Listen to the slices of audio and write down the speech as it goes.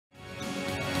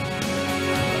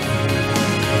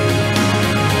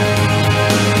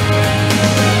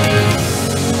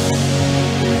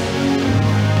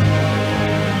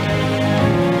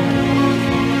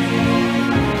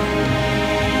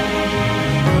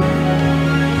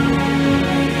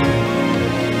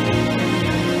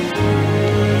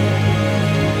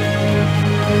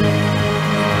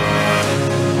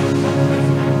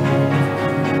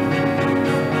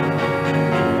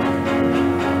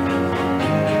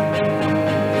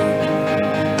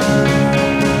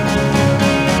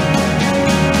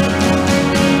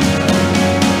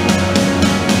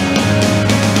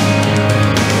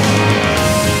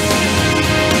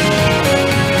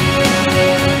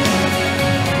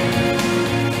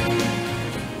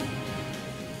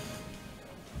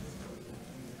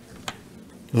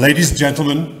Ladies and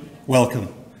gentlemen, welcome.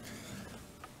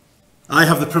 I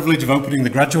have the privilege of opening the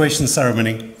graduation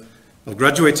ceremony of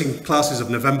graduating classes of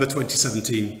November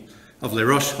 2017 of Les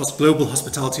Roches Global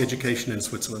Hospitality Education in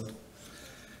Switzerland.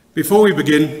 Before we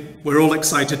begin, we're all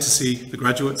excited to see the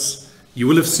graduates. You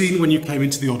will have seen when you came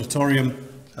into the auditorium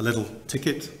a little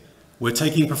ticket. We're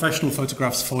taking professional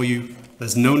photographs for you.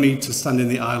 There's no need to stand in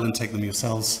the aisle and take them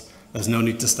yourselves. There's no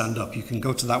need to stand up. You can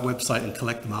go to that website and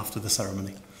collect them after the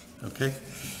ceremony. Okay?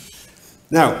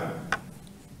 Now,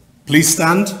 please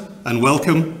stand and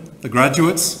welcome the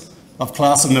graduates of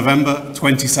class of November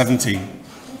 2017.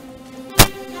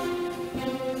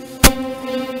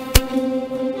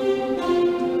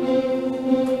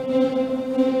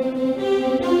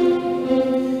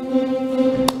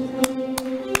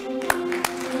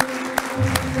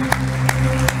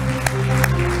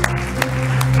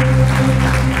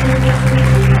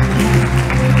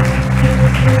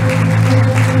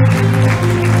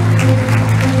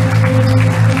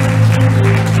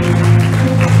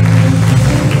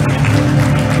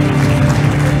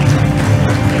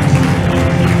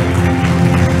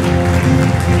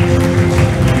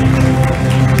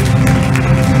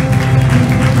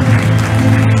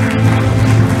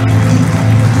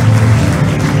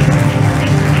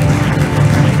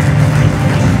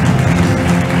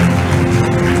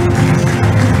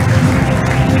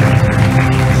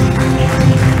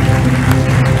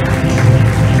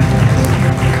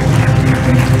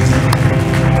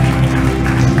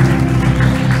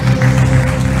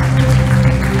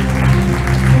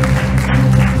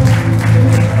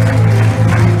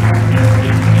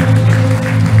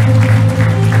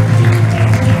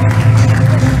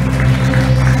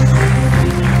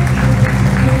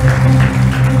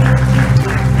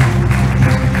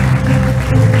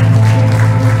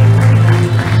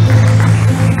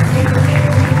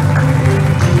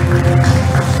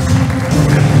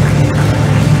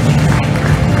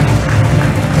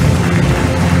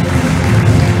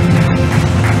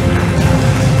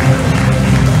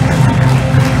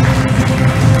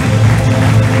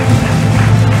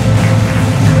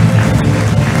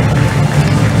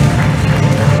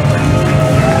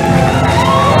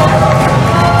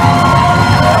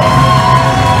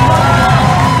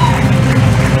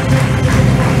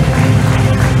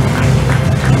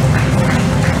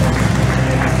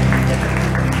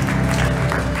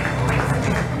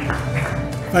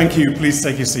 Thank you. Please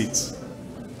take your seats.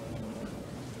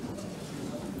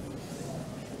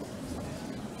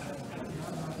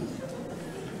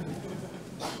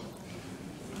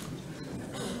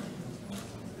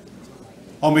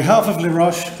 On behalf of Les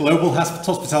Roches Global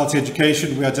Hospitality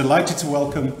Education, we are delighted to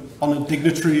welcome honoured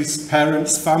dignitaries,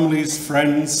 parents, families,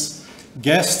 friends,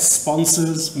 guests,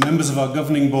 sponsors, members of our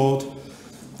governing board,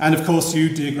 and of course you,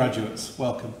 dear graduates.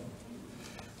 Welcome.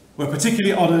 We're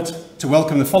particularly honoured to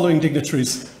welcome the following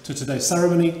dignitaries to today's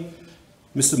ceremony: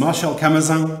 Mr. Marshal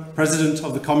Camazin, President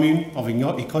of the Commune of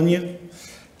Icogne,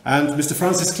 and Mr.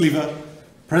 Francis Cleaver,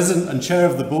 President and Chair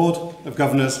of the Board of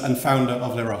Governors and Founder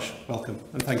of Les Roches. Welcome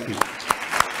and thank you.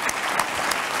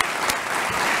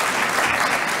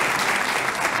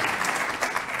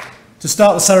 To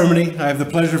start the ceremony, I have the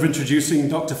pleasure of introducing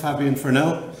Dr. Fabien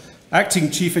Fresnel,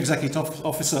 Acting Chief Executive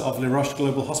Officer of Les Roches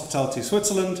Global Hospitality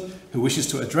Switzerland, who wishes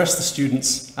to address the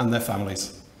students and their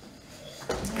families.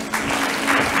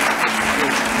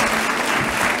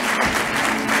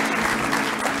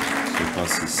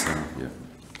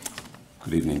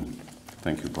 Good evening.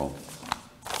 Thank you, Paul.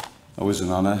 Always an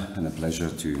honor and a pleasure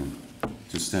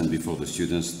to stand before the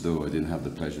students, though I didn't have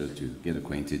the pleasure to get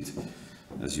acquainted.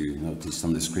 As you noticed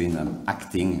on the screen, I'm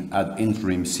acting ad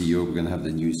interim CEO. We're going to have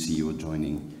the new CEO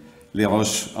joining Les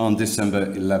Roches on December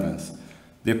 11th.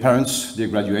 Dear parents, dear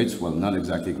graduates, well, not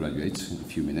exactly graduates, in a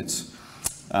few minutes.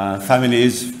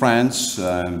 Families, friends,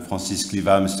 Francis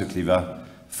Cleaver, Mr. Cleaver,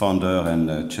 founder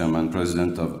and chairman,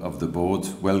 president of the board.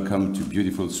 Welcome to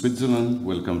beautiful Switzerland.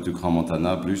 Welcome to Grand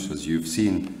Montana Plus. As you've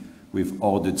seen, we've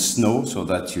ordered snow so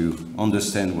that you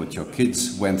understand what your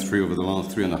kids went through over the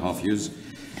last 3.5 years.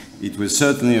 It was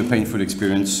certainly a painful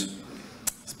experience,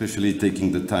 especially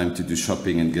taking the time to do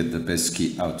shopping and get the best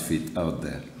ski outfit out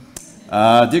there.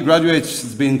 Dear graduates,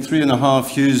 it's been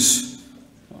 3.5 years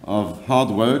of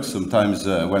hard work. Sometimes,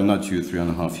 well, not you,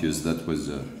 3.5 years.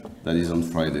 That is on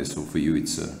Friday. So for you,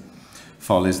 it's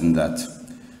far less than that.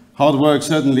 Hard work,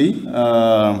 certainly.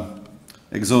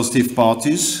 Exhaustive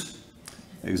parties,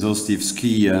 exhaustive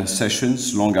ski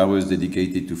sessions, long hours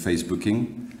dedicated to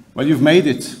Facebooking. Well, you've made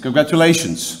it.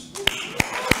 Congratulations.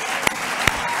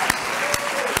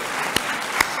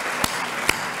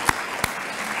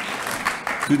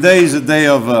 Today is a day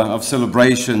of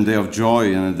celebration, day of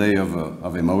joy, and a day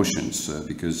of emotions,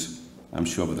 because I'm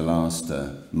sure over the last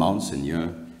months and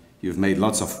year, you've made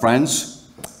lots of friends,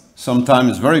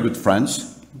 sometimes very good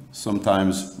friends,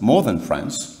 sometimes more than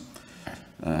friends.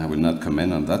 I will not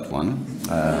comment on that one,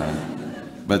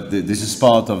 but this is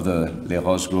part of the Les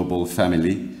Roches global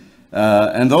family.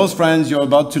 And those friends you're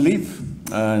about to leave,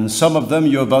 and some of them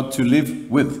you're about to live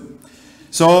with.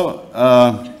 So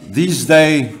this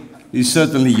day is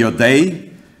certainly your day,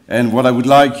 and what I would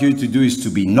like you to do is to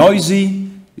be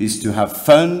noisy, is to have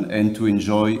fun, and to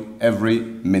enjoy every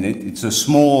minute. It's a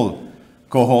small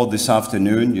cohort this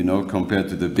afternoon, you know, compared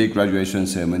to the big graduation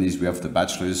ceremonies we have the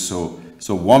bachelors, so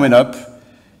warm it up,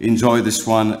 enjoy this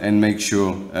one, and make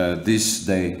sure this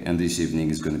day and this evening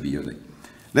is going to be your day.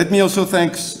 Let me also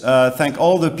thank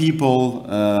all the people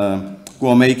who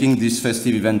are making this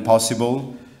festive event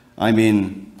possible. I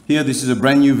mean, here, this is a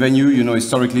brand new venue. You know,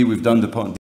 historically, we've done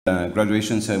the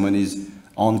graduation ceremonies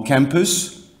on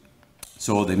campus.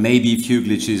 So there may be a few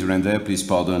glitches around there. Please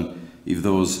pardon if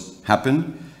those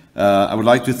happen. I would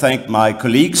like to thank my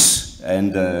colleagues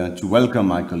and to welcome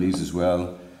my colleagues as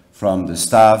well from the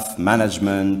staff,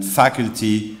 management,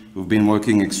 faculty, who've been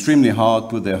working extremely hard,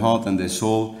 put their heart and their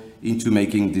soul into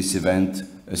making this event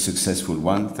a successful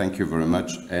one. Thank you very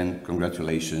much, and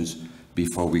congratulations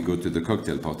before we go to the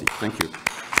cocktail party. Thank you.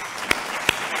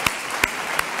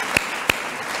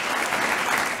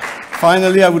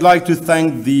 Finally, I would like to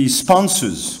thank the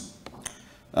sponsors.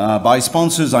 By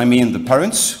sponsors, I mean the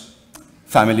parents,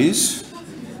 families,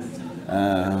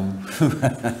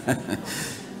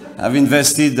 have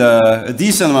invested a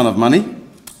decent amount of money,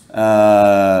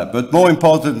 but more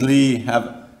importantly,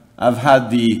 have had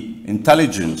the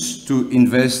intelligence to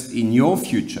invest in your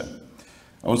future.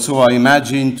 Also, I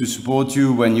imagine to support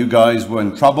you when you guys were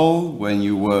in trouble, when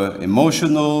you were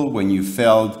emotional, when you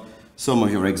failed some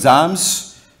of your exams,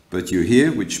 but you're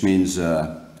here, which means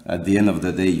at the end of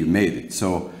the day, you made it.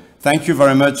 So thank you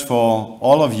very much for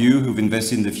all of you who've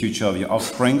invested in the future of your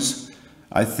offsprings.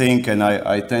 I think, and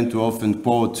I tend to often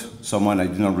quote someone, I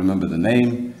do not remember the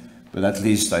name, but at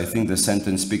least I think the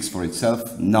sentence speaks for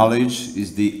itself. Knowledge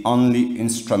is the only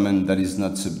instrument that is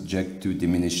not subject to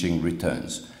diminishing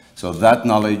returns. So that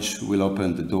knowledge will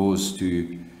open the doors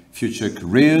to future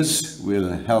careers, will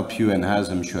help you, and has,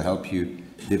 I'm sure, help you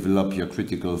develop your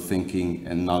critical thinking,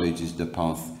 and knowledge is the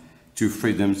path to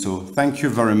freedom. So thank you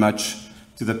very much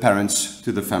to the parents,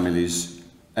 to the families,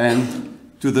 and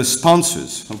to the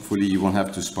sponsors. Hopefully you won't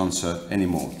have to sponsor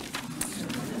anymore.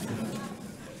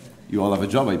 You all have a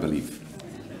job, I believe.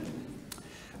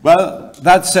 Well,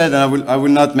 that said, I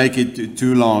will not make it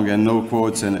too long, and no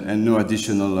quotes and no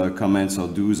additional comments or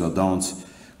do's or don'ts.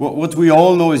 What we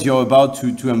all know is you're about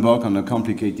to embark on a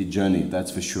complicated journey,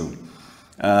 that's for sure.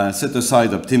 Set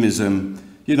aside optimism.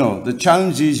 You know, the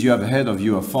challenges you have ahead of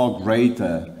you are far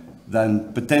greater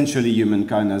than potentially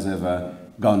humankind has ever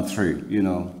gone through. You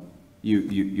know,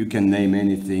 you can name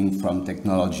anything from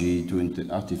technology to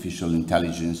artificial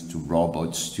intelligence to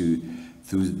robots to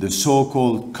the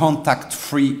so-called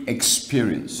contact-free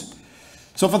experience.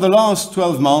 So for the last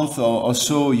 12 months or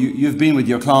so, you've been with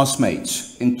your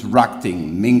classmates,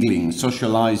 interacting, mingling,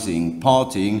 socializing,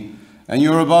 partying, and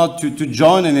you're about to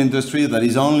join an industry that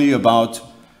is only about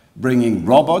bringing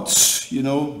robots, you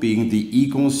know, being the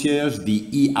e-concierge, the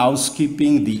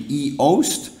e-housekeeping, the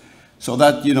e-host, so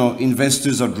that, you know,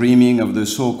 investors are dreaming of the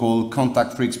so-called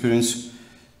contact-free experience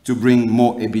to bring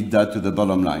more EBITDA to the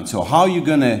bottom line. So how are you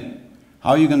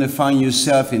gonna find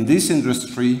yourself in this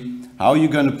industry? How are you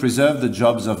gonna preserve the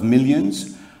jobs of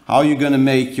millions? How are you gonna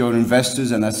make your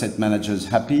investors and asset managers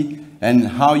happy? And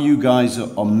how you guys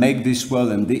make this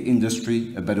world and the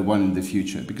industry a better one in the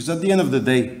future. Because at the end of the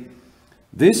day,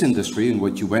 this industry and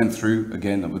what you went through,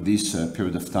 again, over this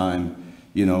period of time,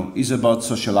 you know, is about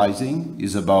socializing,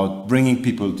 is about bringing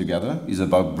people together, is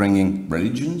about bringing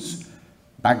religions,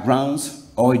 backgrounds,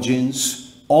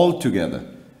 origins, all together.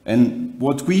 And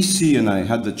what we see, and I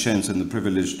had the chance and the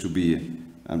privilege to be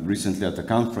recently at a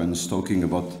conference talking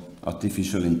about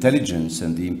artificial intelligence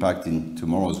and the impact in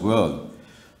tomorrow's world.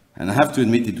 And I have to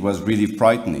admit it was really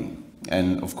frightening.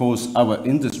 And of course, our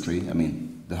industry, I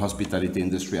mean, the hospitality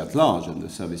industry at large and the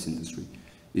service industry,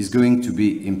 is going to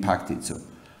be impacted. So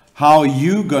how are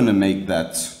you going to make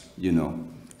that, you know,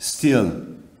 still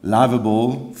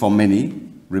livable for many?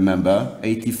 Remember,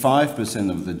 85%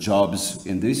 of the jobs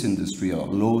in this industry are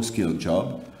low-skilled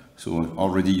jobs. So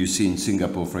already you see in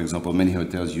Singapore, for example, many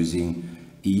hotels using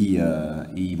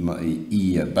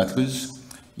butlers,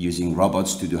 using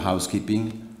robots to do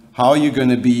housekeeping. How are you going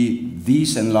to be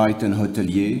this enlightened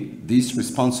hotelier, this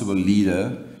responsible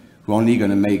leader who are only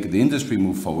going to make the industry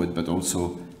move forward, but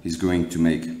also is going to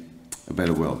make a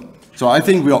better world. So I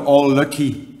think we are all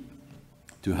lucky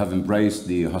to have embraced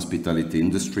the hospitality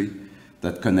industry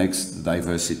that connects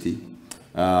diversity.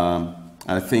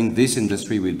 I think this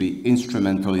industry will be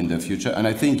instrumental in the future, and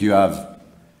I think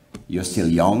you're still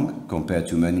young compared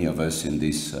to many of us in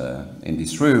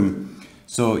this room.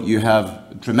 So you have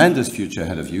a tremendous future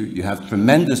ahead of you. You have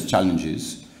tremendous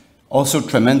challenges, also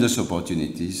tremendous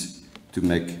opportunities to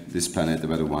make this planet a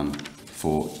better one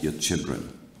for your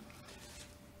children.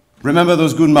 Remember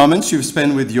those good moments you've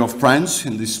spent with your friends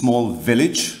in this small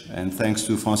village, and thanks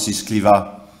to Francis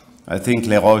Cliva, I think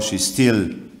Les Roches is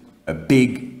still a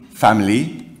big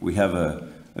family. We have a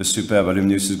superb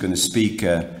alumnus who's going to speak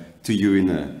to you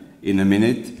in a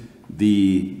minute.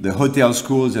 The hotel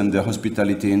schools and the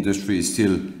hospitality industry is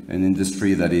still an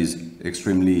industry that is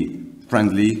extremely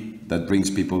friendly, that brings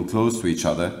people close to each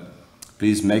other.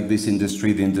 Please make this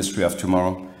industry the industry of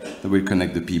tomorrow that will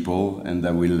connect the people and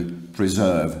that will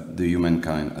preserve the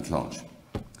humankind at large.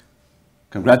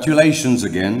 Congratulations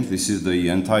again. This is the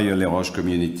entire Les Roches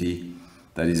community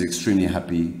that is extremely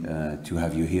happy to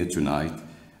have you here tonight.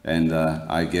 And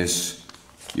I guess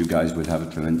you guys will have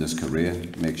a tremendous career.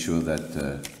 Make sure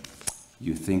that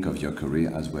you think of your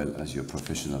career as well as your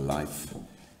professional life.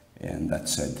 And that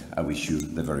said, I wish you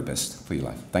the very best for your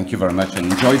life. Thank you very much and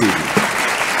enjoy the evening.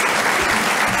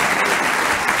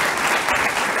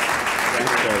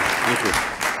 Thank you.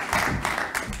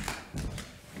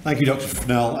 Thank you, Dr.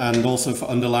 Fennell, and also for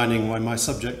underlining why my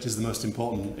subject is the most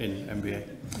important in MBA.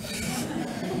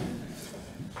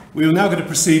 We are now going to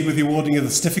proceed with the awarding of the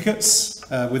certificates.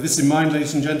 With this in mind,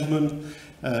 ladies and gentlemen,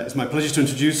 it's my pleasure to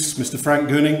introduce Mr. Frank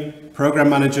Gooning, Program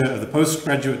Manager of the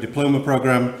Postgraduate Diploma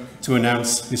Program, to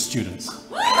announce his students.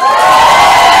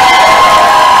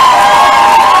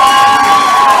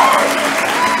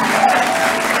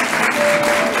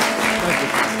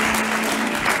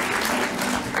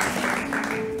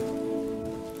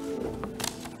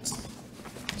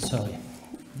 Sorry,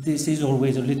 this is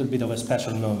always a little bit of a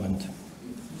special moment.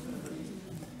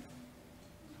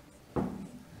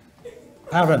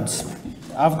 Parents,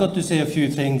 I've got to say a few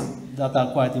things that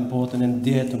are quite important and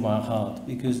dear to my heart,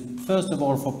 because first of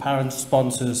all, for parents,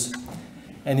 sponsors,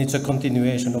 and it's a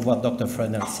continuation of what Dr.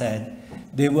 Fennell said,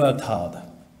 they worked hard.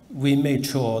 We made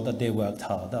sure that they worked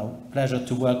hard. Our pleasure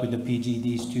to work with the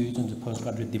PGD students, the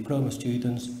postgraduate diploma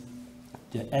students,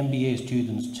 the MBA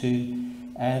students too,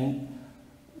 and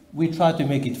we try to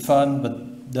make it fun,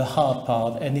 but the hard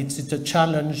part, and it's a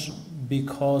challenge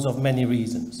because of many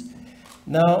reasons.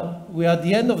 Now, we are at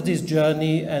the end of this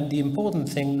journey, and the important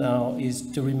thing now is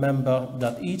to remember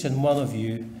that each and one of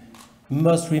you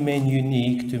must remain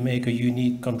unique to make a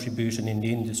unique contribution in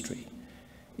the industry.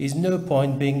 There's no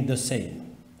point being the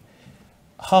same.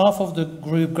 Half of the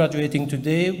group graduating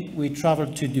today, we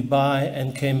traveled to Dubai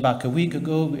and came back a week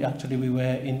ago. We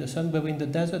were in the sun, we were in the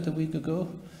desert a week ago,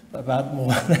 about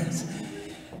more or less,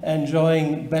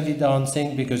 enjoying belly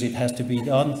dancing because it has to be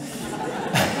done.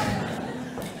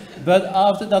 But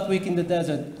after that week in the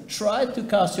desert, try to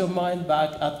cast your mind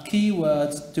back at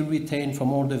keywords to retain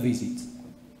from all the visits.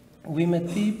 We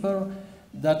met people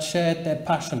that shared their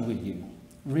passion with you.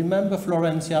 Remember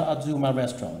Florencia at Zuma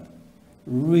restaurant,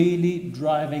 really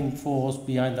driving force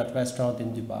behind that restaurant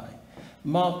in Dubai.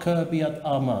 Mark Kirby at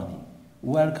Armani,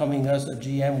 welcoming us, a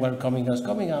GM welcoming us,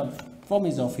 coming out from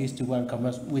his office to welcome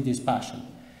us with his passion.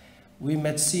 We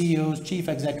met CEOs, chief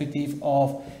executive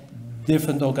of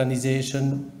different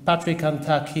organizations. Patrick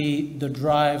Antaki, the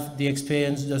drive, the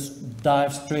experience, just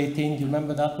dive straight in. Do you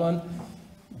remember that one?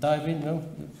 Dive in, no?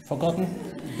 Forgotten?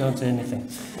 Don't say anything.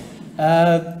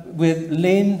 With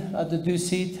Lynn at the do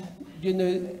seat, you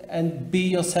know, and be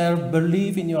yourself,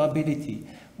 believe in your ability.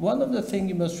 One of the things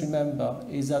you must remember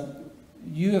is that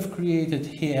you have created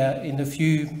here in a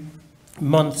few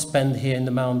months spent here in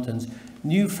the mountains,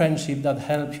 new friendship that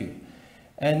help you.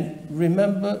 And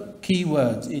remember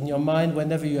keywords in your mind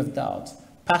whenever you have doubts.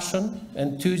 Passion,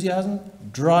 enthusiasm,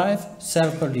 drive,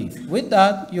 self-belief. With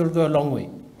that, you'll go a long way.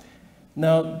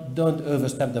 Now, don't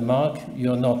overstep the mark.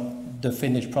 You're not the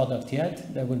finished product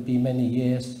yet. There will be many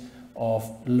years of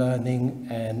learning,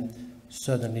 and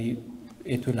certainly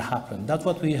it will happen. That's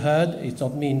what we heard. It's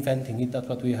not me inventing it. That's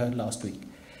what we heard last week.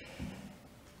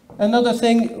 Another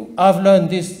thing I've learned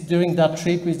this during that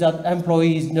trip is that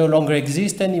employees no longer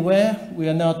exist anywhere. We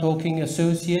are now talking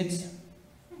associates,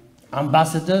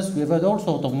 ambassadors. We've heard all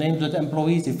sorts of names, but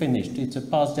employees are finished. It's a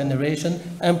past generation.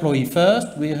 Employee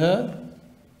first, we heard.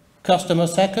 Customer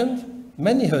second.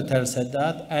 Many hotels said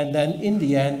that. And then in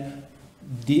the end,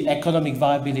 the economic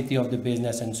viability of the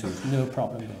business ensues. No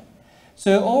problem there.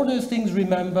 So all those things,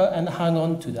 remember and hang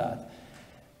on to that.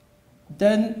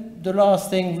 Then the last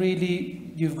thing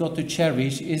really you've got to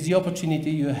cherish is the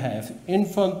opportunity you have in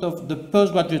front of the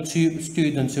postgraduate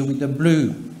students who with the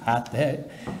blue hat there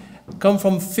come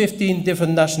from 15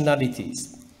 different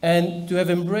nationalities. And to have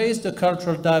embraced the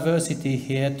cultural diversity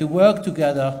here, to work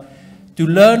together, to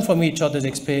learn from each other's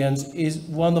experience is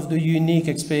one of the unique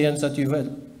experiences that you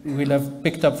will have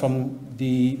picked up from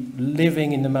the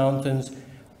living in the mountains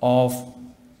of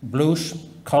Bloche,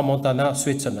 Crans-Montana,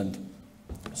 Switzerland.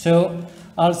 So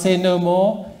I'll say no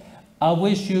more. I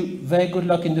wish you very good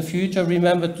luck in the future.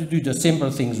 Remember to do the simple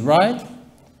things right.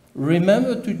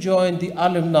 Remember to join the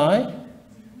alumni.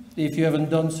 If you haven't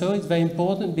done so, it's very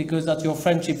important because that's your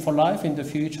friendship for life in the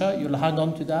future. You'll hang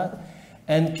on to that.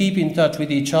 And keep in touch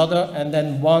with each other. And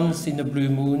then once in a blue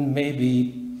moon,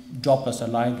 maybe drop us a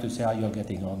line to say how you're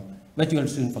getting on. But you'll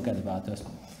soon forget about us.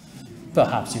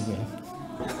 Perhaps you will.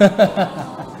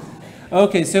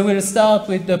 Okay, so we'll start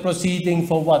with the proceeding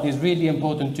for what is really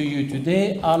important to you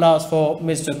today. I'll ask for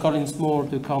Mr. Colin Small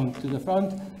to come to the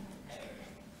front,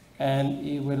 and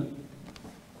he will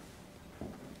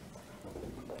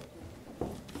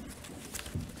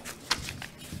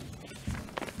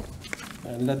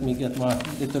and let me get my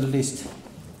little list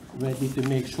ready to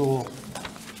make sure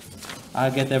I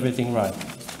get everything right.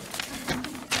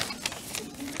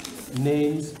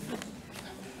 Names.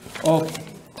 Okay.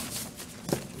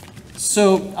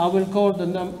 So I will call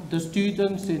the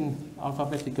students in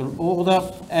alphabetical order,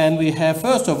 and we have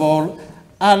first of all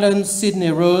Alan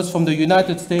Sidney Rose from the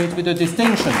United States with a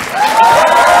distinction.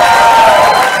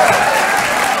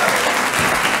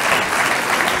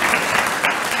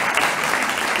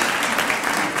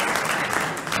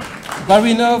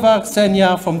 Barinova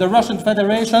Ksenia from the Russian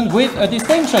Federation with a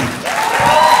distinction.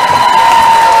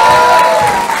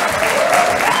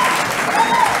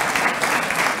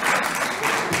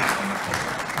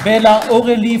 Bella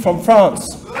Aurélie from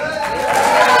France.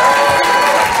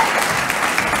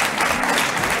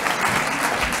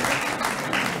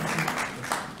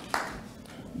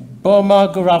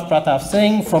 Boma Gaurav Pratap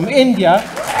Singh from India.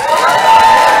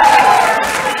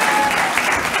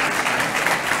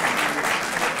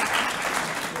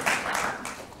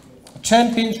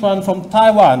 Chen Ping-chuan from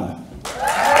Taiwan.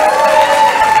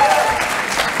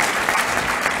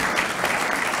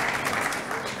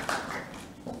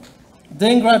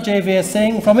 Dhingra J.V.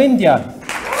 Singh from India.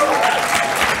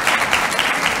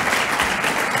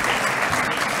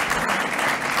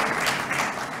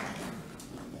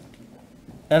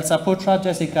 Elsa Putra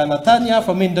Jessica Natanya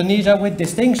from Indonesia with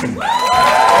distinction.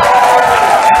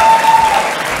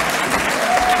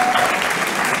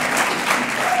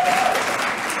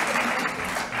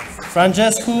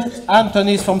 Francescu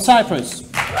Antonis from Cyprus.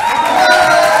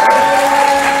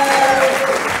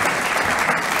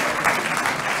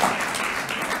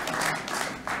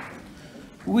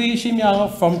 Wei Ximiao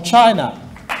from China.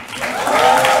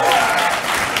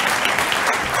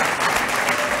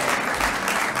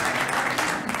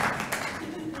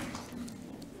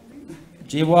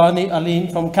 Jiwani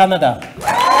Aline from Canada.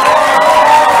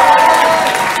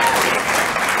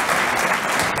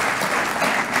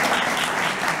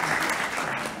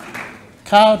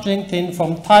 Cao Jingtin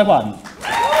from Taiwan.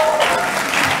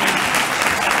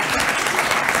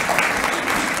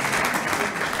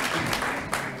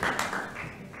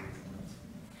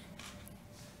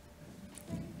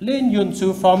 Lin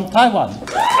Yunsu from Taiwan.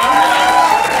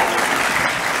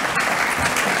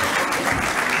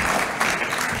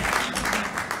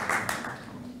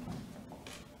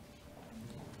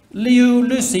 Liu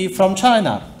Lucy from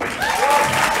China.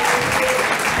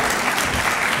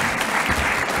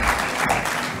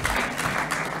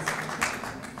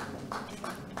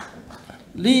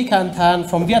 Li Can-tan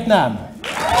from Vietnam.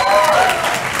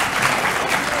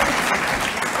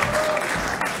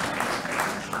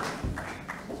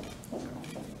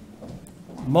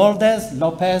 Moldes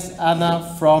Lopez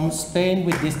Ana from Spain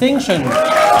with distinction.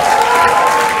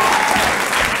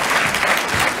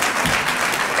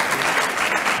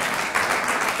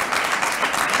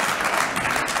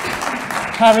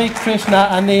 Hari Krishna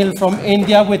Anil from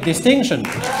India with distinction.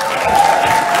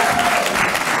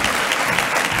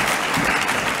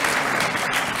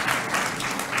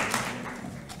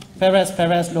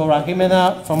 Perez Laura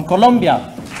Jimena from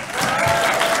Colombia.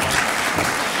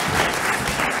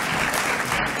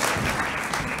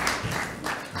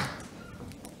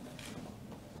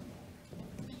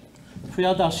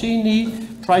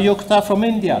 Priyadarshini Prayukta from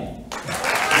India.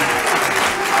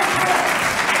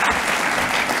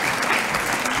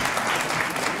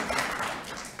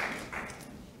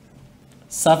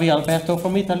 Savi Alberto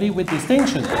from Italy with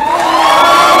distinction.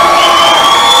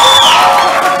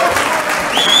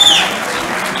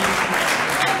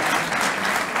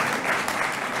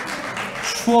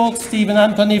 Schwartz Stephen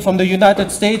Anthony from the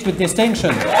United States with distinction.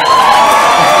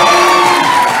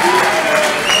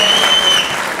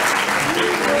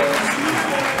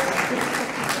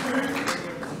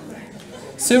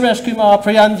 Suresh Kumar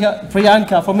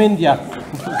Priyanka from India.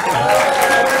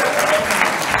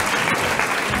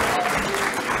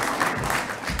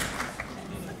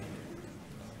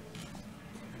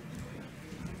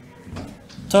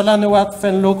 Tolanuat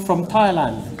Phenluk from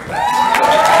Thailand.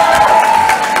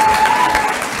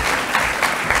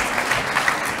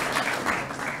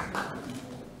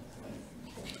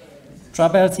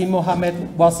 Trabelsi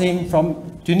Mohamed Wasim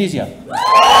from Tunisia.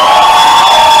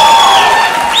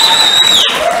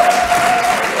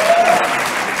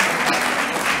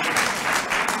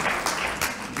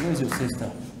 Where's your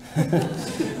sister?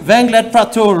 Venglet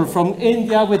Pratul from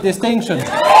India with distinction.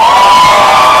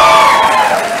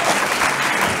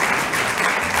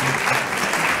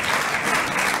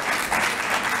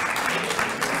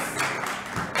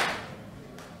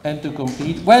 And to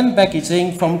complete, Wen Becky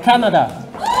Singh from Canada.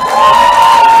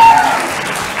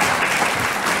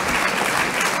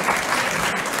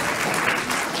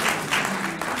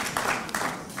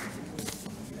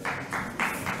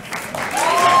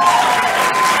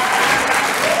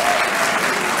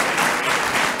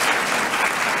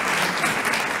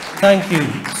 Thank you.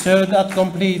 So that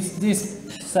completes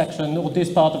this section or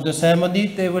this part of the ceremony.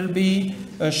 There will be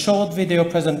a short video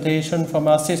presentation from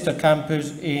our sister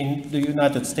campus in the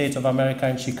United States of America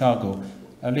in Chicago.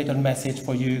 A little message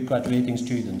for you graduating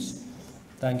students.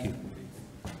 Thank you.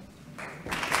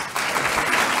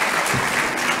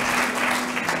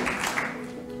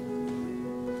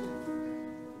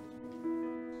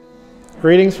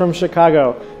 Greetings from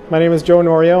Chicago. My name is Joe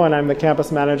Norio and I'm the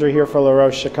campus manager here for La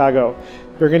Roche, Chicago.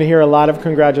 You're going to hear a lot of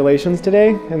congratulations today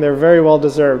and they're very well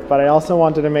deserved, but I also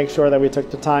wanted to make sure that we took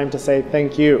the time to say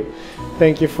thank you.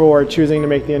 Thank you for choosing to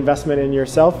make the investment in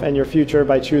yourself and your future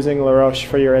by choosing La Roche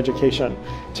for your education.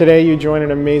 Today you join an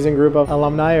amazing group of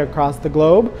alumni across the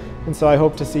globe, and so I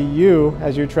hope to see you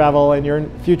as you travel in your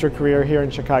future career here in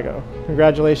Chicago.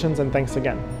 Congratulations and thanks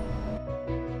again.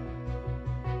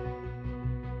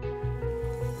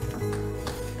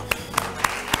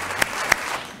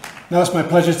 Now it's my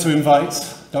pleasure to invite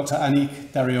Dr.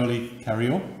 Anik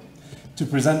Darioli-Carriot to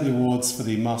present the awards for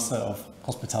the Master of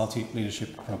Hospitality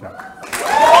Leadership Program.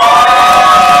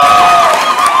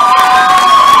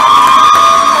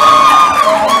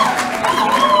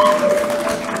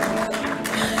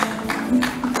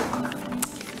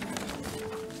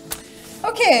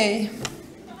 Okay.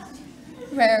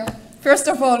 Well, first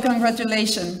of all,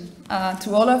 congratulations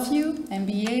to all of you,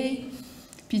 MBA,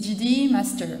 PGD,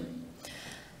 Master.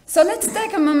 So let's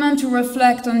take a moment to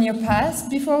reflect on your past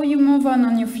before you move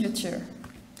on your future.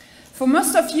 For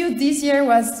most of you, this year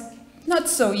was not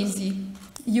so easy.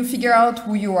 You figure out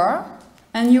who you are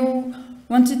and who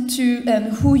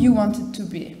you wanted to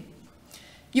be.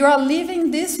 You are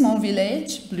leaving this small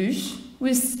village, Bluch,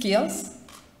 with skills,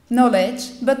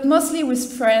 knowledge, but mostly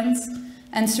with friends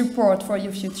and support for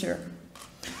your future.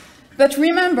 But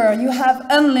remember, you have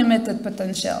unlimited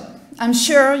potential. I'm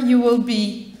sure you will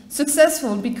be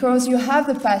successful because you have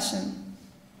the passion,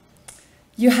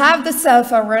 you have the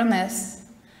self-awareness,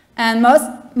 and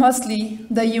mostly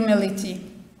the humility.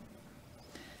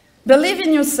 Believe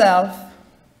in yourself,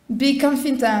 be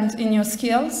confident in your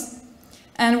skills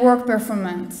and work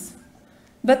performance,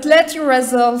 but let your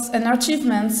results and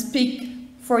achievements speak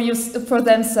for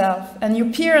themselves, and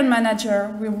your peer and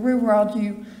manager will reward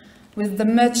you with the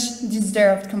much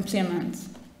deserved compliments.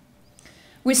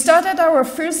 We started our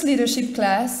first leadership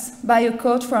class by a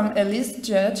quote from Elise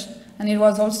Judge, and it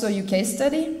was also a UK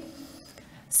study.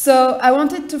 So I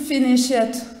wanted to finish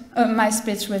my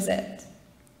speech with it.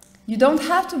 You don't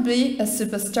have to be a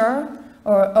superstar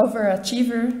or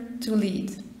overachiever to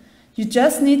lead. You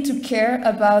just need to care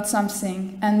about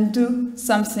something and do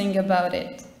something about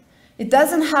it. It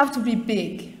doesn't have to be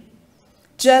big.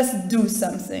 Just do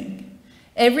something.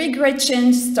 Every great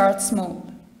change starts small.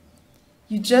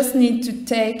 You just need to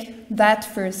take that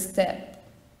first step.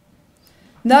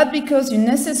 Not because you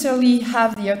necessarily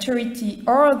have the authority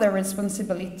or the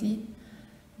responsibility,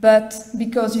 but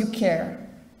because you care.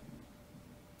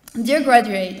 Dear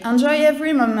graduate, enjoy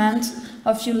every moment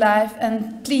of your life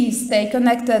and please stay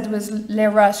connected with Les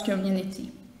Roches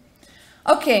community.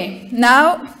 Okay,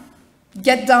 now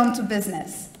get down to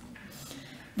business.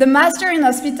 The Master in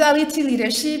Hospitality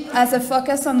Leadership has a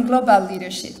focus on global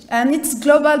leadership, and it's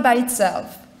global by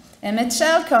itself.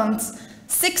 MHL counts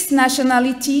 6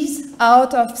 nationalities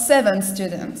out of 7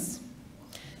 students.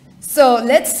 So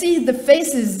let's see the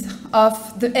faces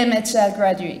of the MHL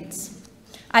graduates.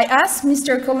 I asked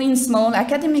Mr. Colin Small,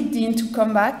 Academic Dean, to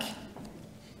come back.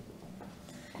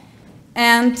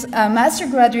 And Master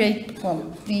Graduate,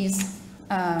 well, please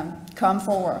come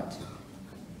forward.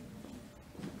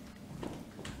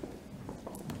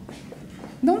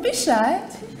 Don't be shy.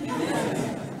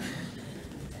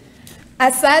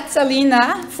 Asad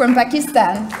Salina from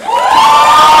Pakistan.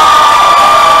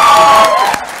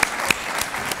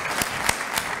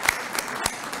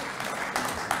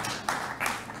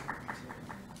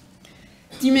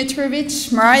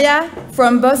 Dimitrovic Maria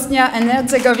from Bosnia and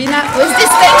Herzegovina with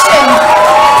distinction.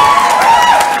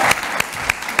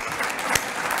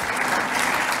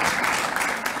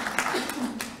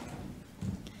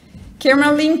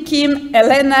 Kermerlin Kim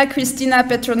Elena Christina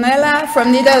Petronella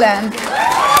from Netherlands.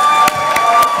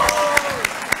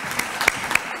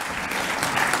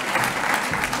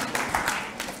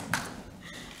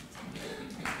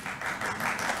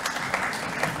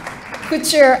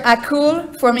 Kuchur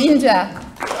Akul from India.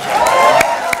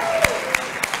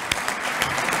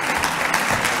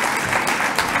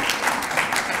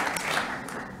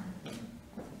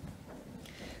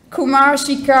 Kumar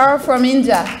Shikhar from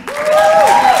India.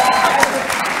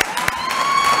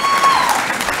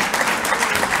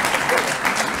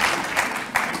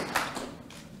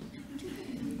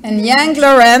 And Yang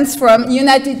Lawrence from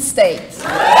United States.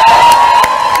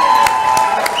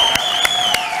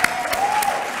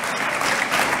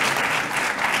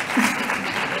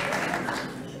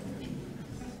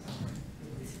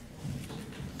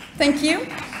 Thank you.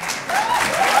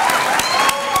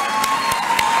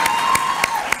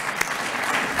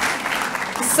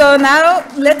 So now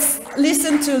let's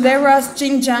listen to Lera's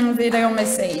Xinjiang video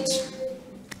message.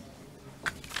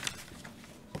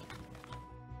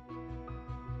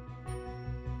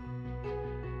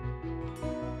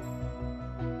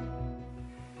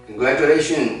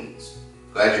 Congratulations,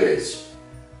 graduates.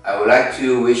 I would like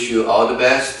to wish you all the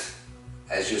best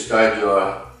as you start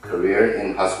your career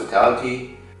in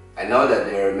hospitality. I know that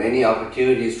there are many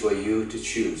opportunities for you to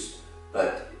choose,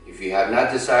 but if you have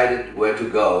not decided where to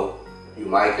go, you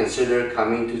might consider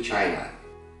coming to China.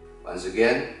 Once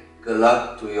again, good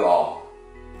luck to you all.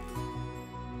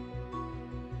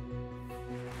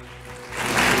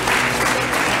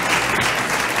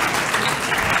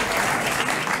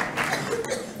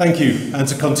 Thank you. And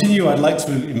to continue, I'd like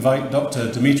to invite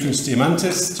Dr. Demetrios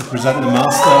Diamantis to present the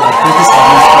Master of Business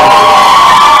Administration.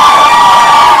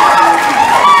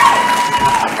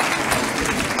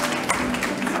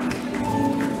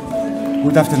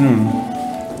 Good afternoon.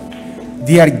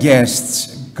 Dear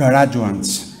guests,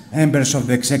 graduates, members of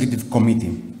the Executive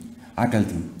Committee,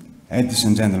 faculty, ladies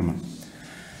and gentlemen.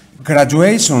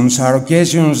 Graduations are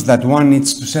occasions that one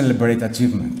needs to celebrate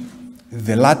achievement.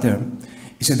 The latter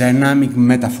is a dynamic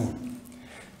metaphor.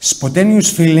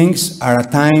 Spontaneous feelings are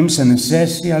at times an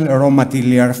essential raw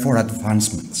material for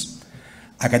advancements.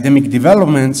 Academic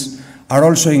developments are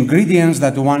also ingredients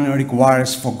that one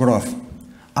requires for growth.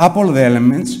 Upon the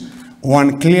elements,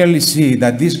 one clearly sees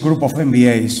that this group of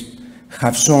MBAs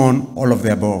have shown all of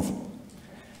the above.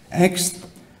 Next,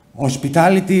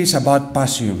 hospitality is about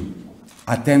passion,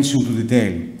 attention to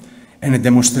detail, and a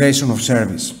demonstration of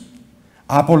service.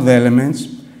 Upon the elements,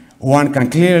 one can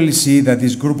clearly see that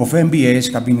this group of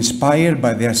MBAs have been inspired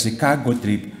by their Chicago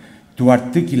trip to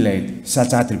articulate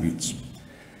such attributes.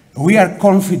 We are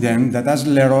confident that as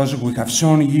Le Roches, we have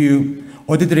shown you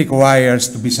what it requires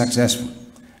to be successful.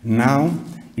 Now,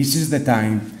 this is the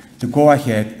time to go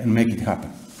ahead and make it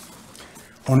happen.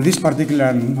 On this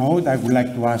particular note, I would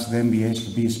like to ask the MBAs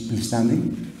to please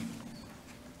standing.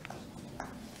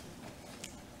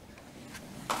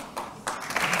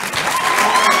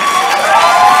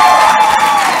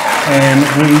 And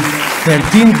with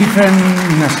 13 different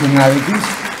nationalities,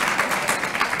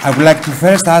 I would like to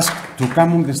first ask to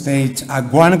come on the stage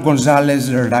Aguan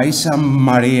Gonzalez Raisa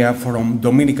Maria from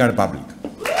Dominican Republic.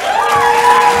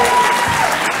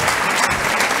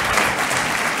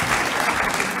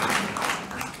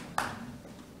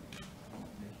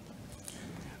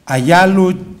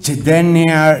 Ayalu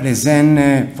Chedenia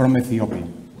Rezene from Ethiopia.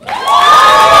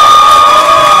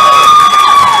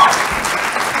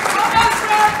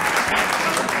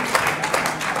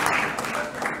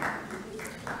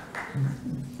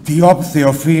 Diop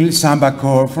Théophile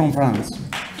Sambacor from France.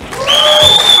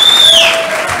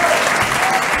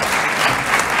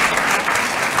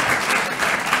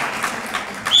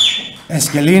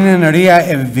 Eskelina Maria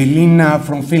Evelina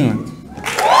from Finland.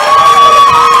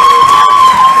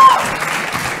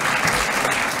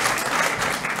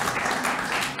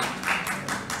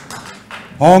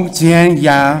 Hong Chien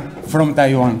Ya from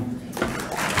Taiwan.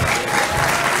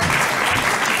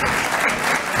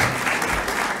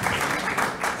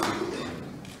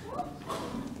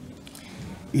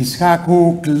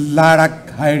 Ishaku Clara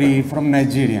Kairi from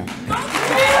Nigeria.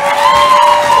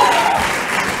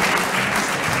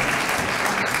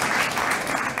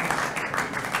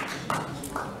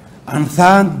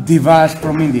 Anthan Divas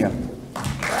from India.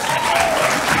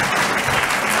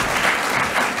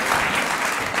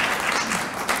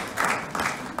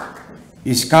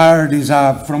 Iskar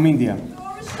Riza from India.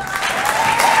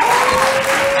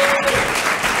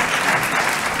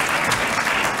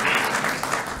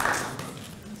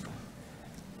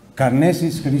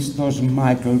 Karnesis Christos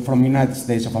Michael from United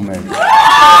States of America.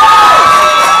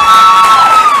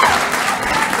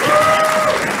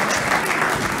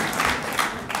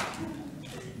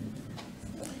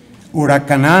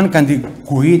 Urakanan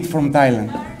Kandikuit from Thailand.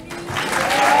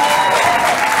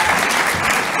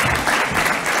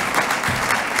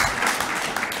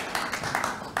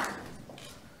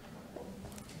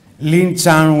 Lin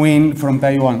Chan Win from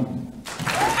Taiwan.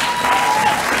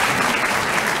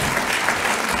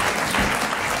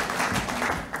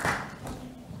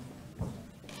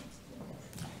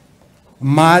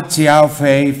 Ma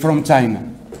Xiaofei from China.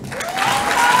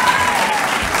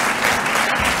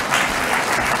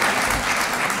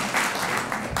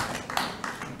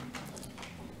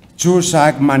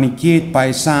 Chusak Manikit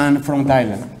Paisan from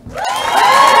Thailand.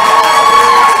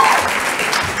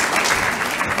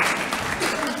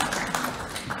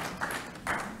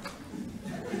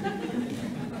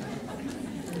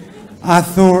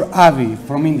 Athur Avi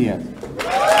from India.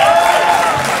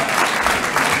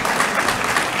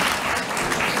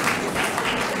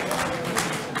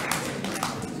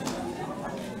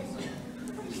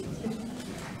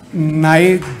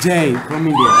 Naid J from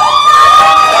India.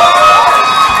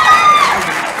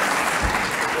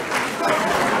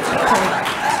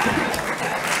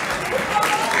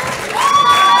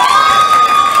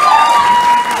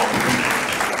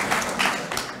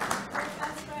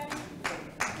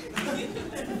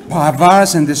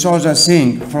 Pavas and D'Souza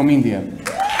Singh from India.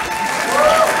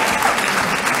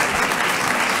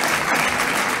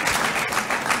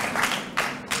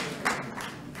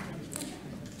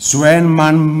 Suen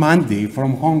Man Mandi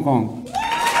from Hong Kong.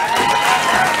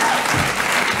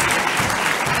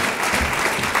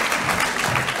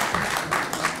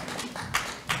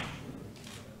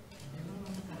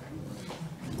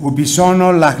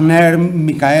 Ubisono Lachner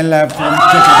Michaela from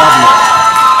Czech Republic.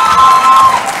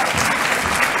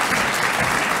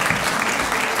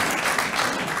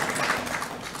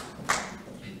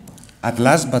 At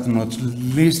last but not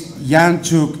least,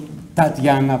 Yanchuk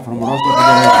Tatiana from Roches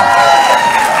Federation.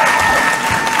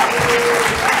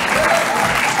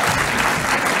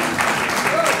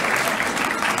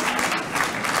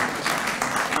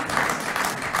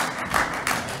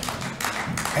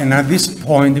 And at this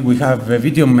point, we have a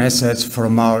video message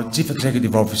from our Chief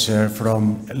Executive Officer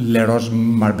from Le Roches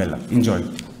Marbella. Enjoy.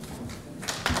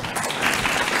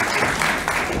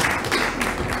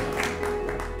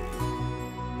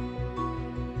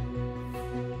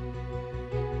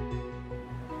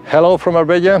 Hello from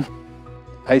Marbella.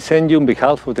 I send you on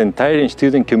behalf of the entire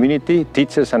student community,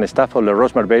 teachers and staff of Le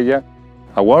Roches Marbella,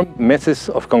 a warm message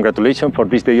of congratulations for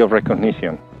this day of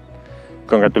recognition.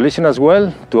 Congratulations as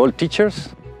well to all teachers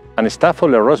and staff of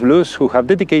Le Roches Blues who have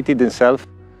dedicated themselves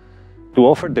to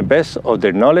offer the best of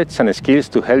their knowledge and skills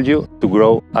to help you to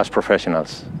grow as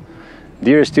professionals.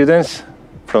 Dear students,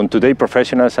 from today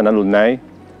professionals and alumni,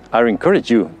 I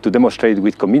encourage you to demonstrate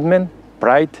with commitment,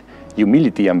 pride,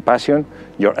 humility and passion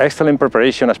your excellent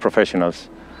preparation as professionals.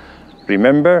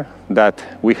 Remember that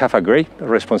we have a great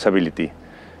responsibility,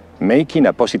 making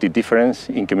a positive difference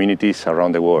in communities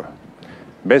around the world.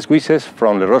 Best wishes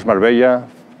from Le Roches Marbella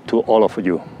to all of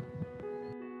you.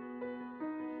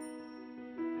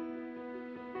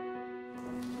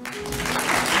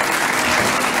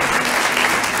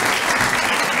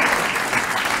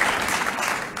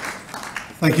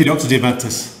 Thank you, Dr.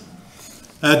 Diamantis.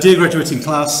 Dear graduating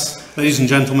class, ladies and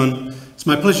gentlemen, it's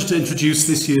my pleasure to introduce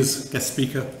this year's guest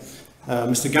speaker,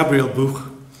 Mr. Gabriel Buch.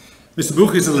 Mr.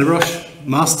 Buch is a Le Roches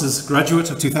Master's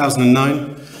graduate of 2009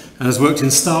 and has worked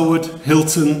in Starwood,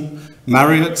 Hilton,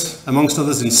 Marriott, amongst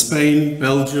others in Spain,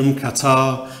 Belgium,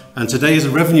 Qatar, and today is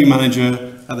a revenue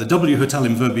manager at the W Hotel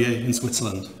in Verbier in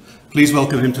Switzerland. Please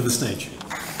welcome him to the stage.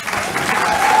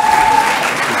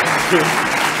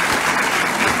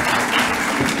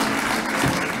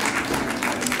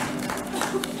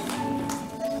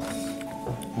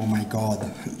 Oh my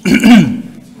God.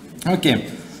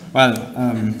 Okay, well,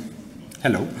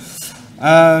 hello.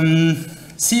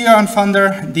 CEO and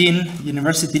founder, Dean,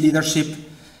 University Leadership,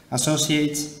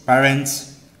 Associates,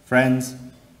 parents, friends,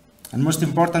 and most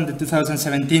important, the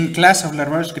 2017 class of Le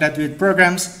Roches graduate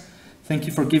programs, Thank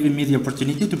you for giving me the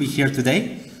opportunity to be here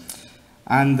today.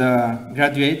 And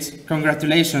graduates,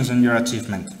 congratulations on your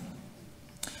achievement.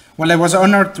 Well, I was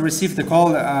honored to receive the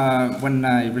call when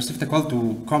I received the call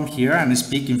to come here and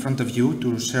speak in front of you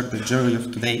to share the joy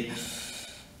of today.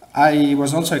 I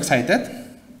was also excited,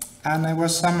 and I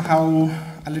was somehow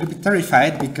a little bit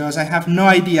terrified because I have no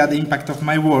idea the impact of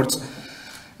my words,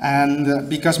 and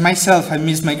because myself I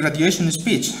missed my graduation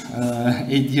speech 8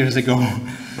 years ago.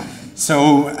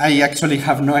 So I actually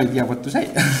have no idea what to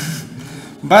say.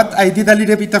 But I did a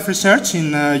little bit of research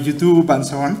in YouTube and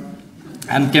so on,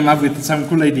 and came up with some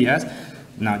cool ideas.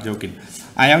 No, joking.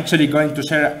 I'm actually going to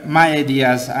share my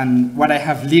ideas and what I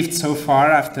have lived so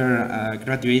far after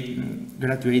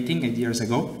graduating 8 years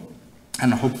ago,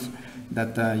 and hope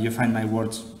that you find my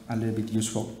words a little bit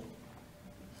useful.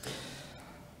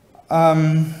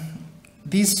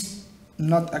 This,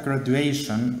 not a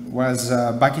graduation, was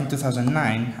back in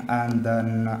 2009, and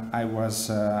then I was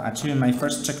achieving my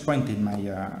first checkpoint in my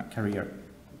career.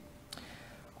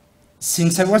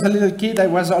 Since I was a little kid, I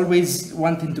was always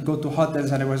wanting to go to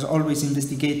hotels, and I was always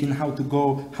investigating how to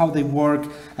go, how they work.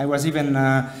 I was even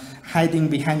hiding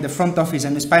behind the front office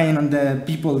and spying on the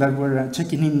people that were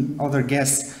checking in other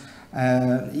guests.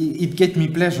 It gave me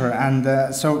pleasure,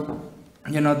 and so,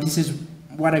 you know, this is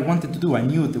what I wanted to do. I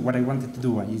knew what I wanted to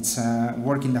do. It's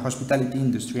work in the hospitality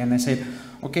industry, and I said,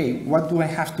 okay, what do I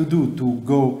have to do to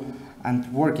go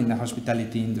and work in the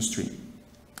hospitality industry?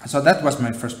 So that was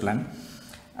my first plan.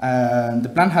 The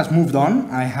plan has moved on.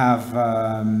 I have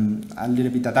a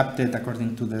little bit adapted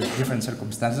according to the different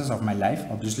circumstances of my life,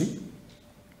 obviously.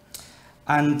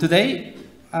 And today,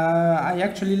 I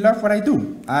actually love what I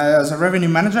do. As a revenue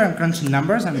manager, I'm crunching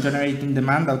numbers, I'm generating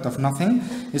demand out of nothing,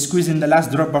 squeezing the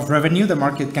last drop of revenue the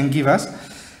market can give us.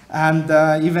 And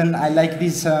even I like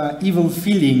this evil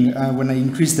feeling when I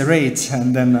increase the rates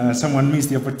and then someone missed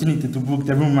the opportunity to book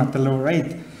the room at a lower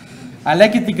rate. I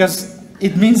like it because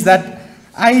it means that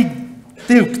I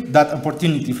took that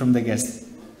opportunity from the guest.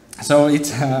 So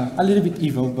it's a little bit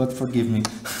evil, but forgive me.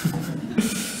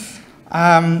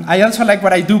 I also like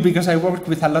what I do because I work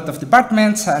with a lot of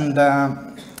departments, and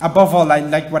above all, I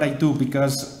like what I do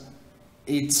because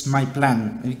it's my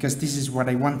plan, because this is what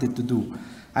I wanted to do.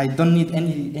 I don't need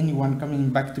anyone coming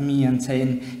back to me and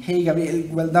saying, hey, Gabriel,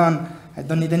 well done. I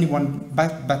don't need anyone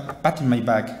patting my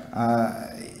back.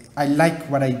 I like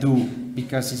what I do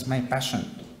because it's my passion.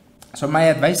 So my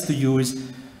advice to you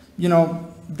is, you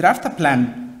know, draft a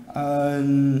plan.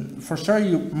 For sure,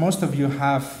 most of you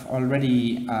have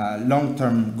already a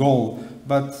long-term goal,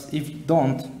 but if you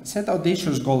don't, set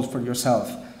audacious goals for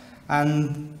yourself.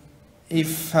 And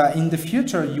if in the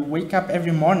future you wake up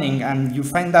every morning and you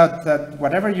find out that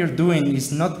whatever you're doing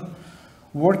is not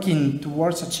working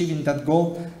towards achieving that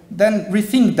goal, then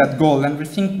rethink that goal and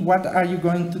rethink what are you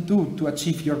going to do to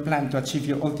achieve your plan, to achieve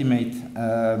your ultimate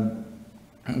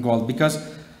goal. Because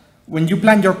when you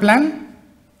plan your plan,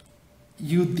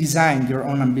 you design your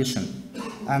own ambition,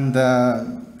 and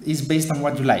it's based on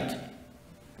what you like.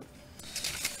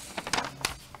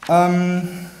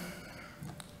 I'm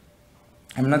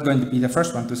not going to be the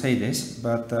first one to say this,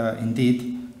 but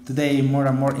indeed, today more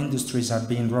and more industries are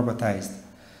being robotized.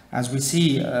 As we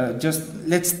see, just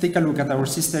let's take a look at our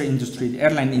sister industry, the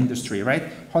airline industry, right?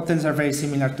 Hotels are very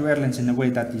similar to airlines in a way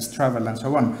that is travel and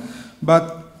so on.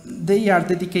 But they are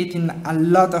dedicating a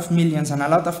lot of millions and a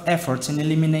lot of efforts in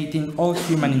eliminating all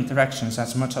human interactions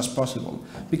as much as possible,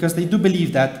 because they do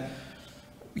believe that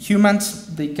humans,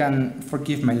 they can,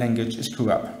 forgive my language, screw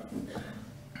up.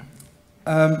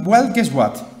 Well, guess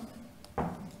what?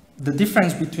 The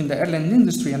difference between the airline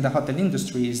industry and the hotel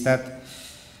industry is that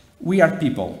we are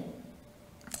people,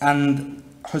 and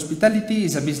hospitality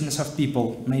is a business of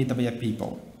people, made by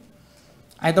people.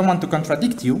 I don't want to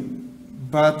contradict you,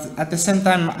 but at the same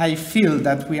time, I feel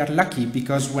that we are lucky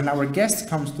because when our guests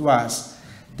come to us,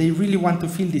 they really want to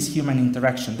feel this human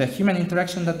interaction. The human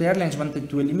interaction that the airlines wanted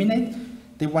to eliminate,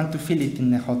 they want to feel it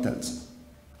in the hotels.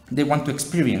 They want to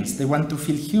experience, they want to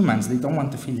feel humans, they don't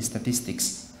want to feel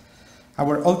statistics.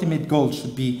 Our ultimate goal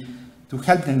should be to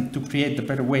help them to create a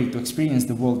better way to experience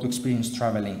the world, to experience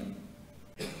traveling.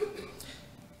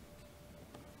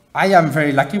 I am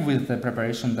very lucky with the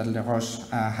preparation that Roches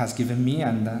has given me,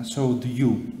 and so do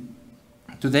you.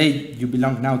 Today, you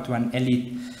belong now to an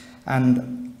elite,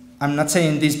 and I'm not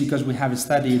saying this because we have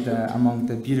studied among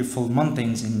the beautiful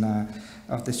mountains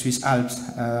of the Swiss Alps,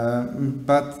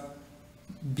 but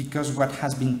because what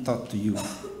has been taught to you.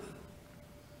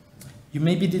 You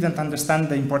maybe didn't understand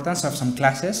the importance of some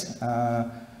classes.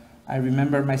 I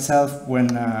remember myself when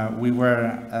we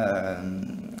were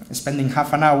spending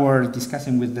half an hour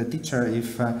discussing with the teacher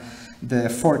if the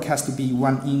fork has to be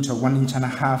 1 inch or 1.5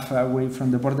 inches away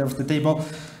from the border of the table.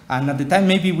 And at the time,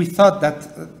 maybe we thought that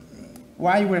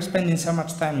why we're spending so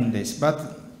much time in this.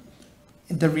 But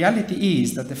the reality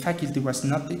is that the faculty was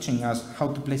not teaching us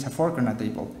how to place a fork on a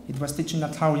table. It was teaching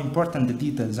us how important the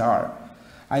details are.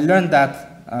 I learned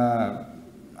that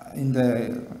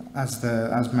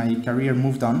as my career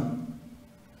moved on.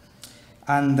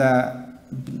 And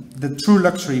the true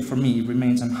luxury for me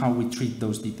remains on how we treat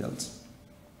those details.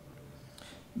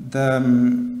 The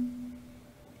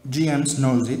GMs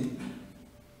knows it,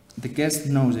 the guest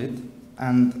knows it,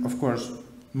 and of course,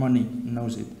 money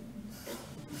knows it.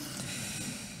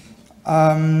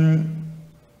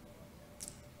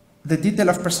 The detail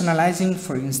of personalizing,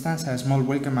 for instance, a small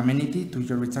welcome amenity to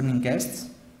your returning guests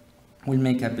will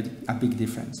make a big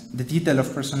difference. The detail of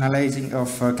personalizing,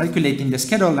 of calculating the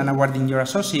schedule and awarding your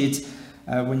associates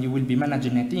when you will be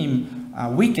managing a team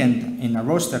a weekend in a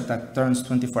roster that turns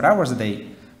 24 hours a day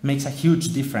makes a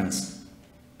huge difference.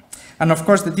 And of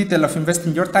course, the detail of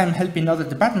investing your time helping other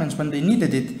departments when they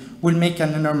needed it will make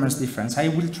an enormous difference. I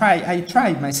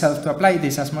tried myself to apply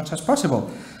this as much as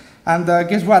possible. And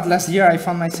guess what? Last year I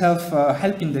found myself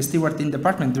helping the stewarding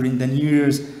department during the New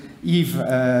Year's Eve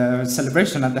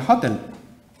celebration at the hotel.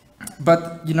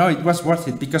 But, you know, it was worth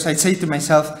it because I say to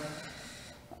myself,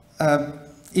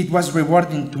 it was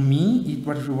rewarding to me, it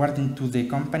was rewarding to the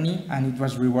company, and it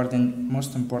was rewarding,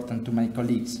 most important, to my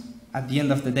colleagues. At the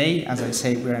end of the day, as I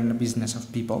say, we're in the business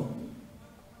of people.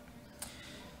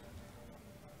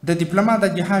 The diploma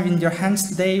that you have in your hands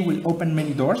today will open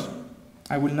many doors.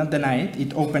 I will not deny it.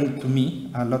 It opened to me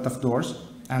a lot of doors,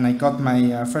 and I got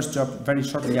my first job very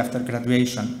shortly after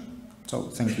graduation. So,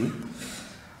 thank you.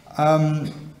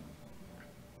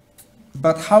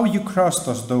 But how you cross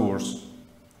those doors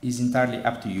is entirely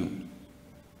up to you.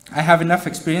 I have enough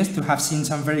experience to have seen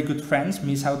some very good friends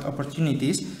miss out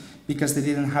opportunities because they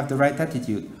didn't have the right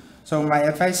attitude. So my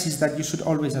advice is that you should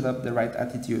always adopt the right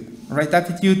attitude. Right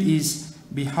attitude is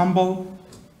be humble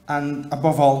and,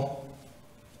 above all,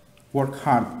 work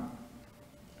hard.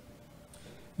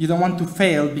 You don't want to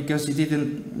fail because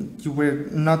you were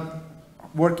not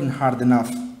working hard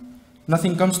enough.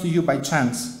 Nothing comes to you by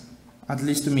chance, at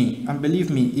least to me. And believe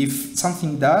me, if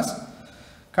something does,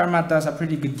 karma does a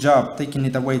pretty good job taking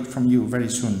it away from you very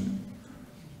soon.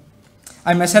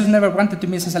 I myself never wanted to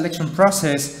miss a selection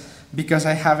process because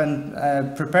I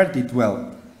haven't prepared it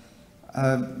well.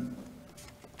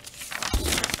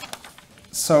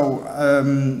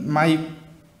 My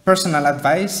personal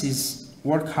advice is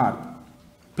work hard.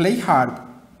 Play hard,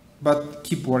 but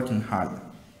keep working hard.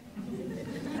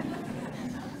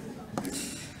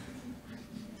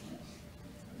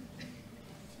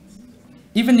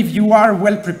 Even if you are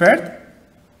well prepared,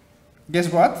 guess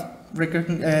what?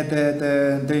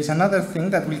 There is another thing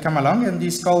that will come along, and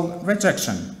it's called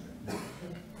rejection.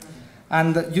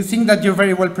 And you think that you're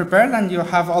very well prepared and you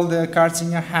have all the cards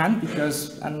in your hand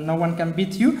and no one can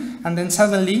beat you, and then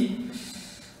suddenly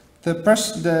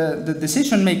the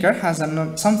decision maker has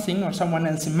something or someone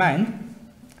else in mind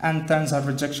and turns a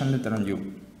rejection letter on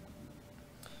you.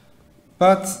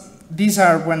 But these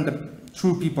are when the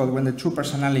true people, when the true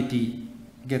personality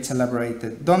gets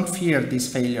elaborated. Don't fear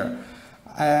this failure.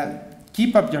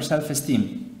 Keep up your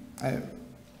self-esteem.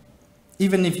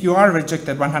 Even if you are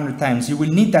rejected 100 times, you will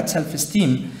need that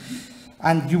self-esteem,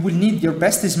 and you will need your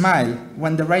best smile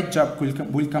when the right job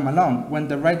will come along, when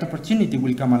the right opportunity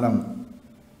will come along.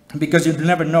 Because you'll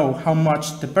never know how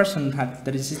much the person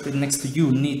that is sitting next to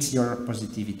you needs your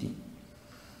positivity.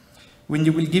 When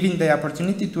you will give him the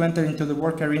opportunity to enter into the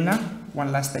work arena,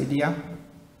 one last idea,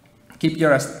 keep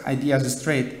your ideas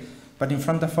straight, but in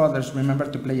front of others, remember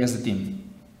to play as a team.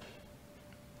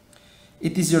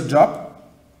 It is your job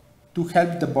to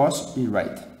help the boss be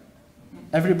right.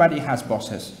 Everybody has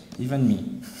bosses, even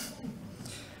me.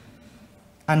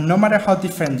 And no matter how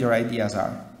different your ideas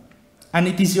are. And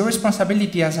it is your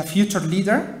responsibility as a future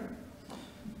leader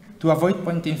to avoid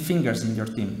pointing fingers in your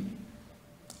team.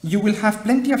 You will have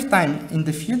plenty of time in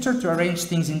the future to arrange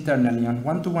things internally on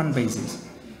one-to-one basis,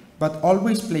 but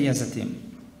always play as a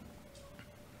team.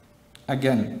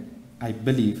 Again, I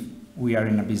believe we are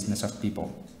in a business of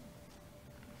people.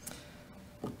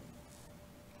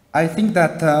 I think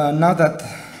that now that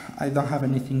I don't have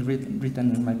anything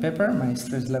written in my paper, my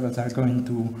stress levels are going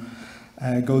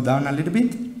to go down a little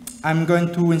bit. I'm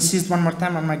going to insist one more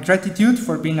time on my gratitude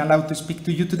for being allowed to speak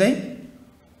to you today.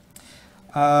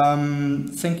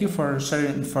 Thank you for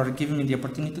giving me the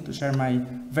opportunity to share my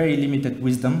very limited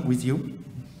wisdom with you.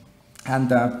 And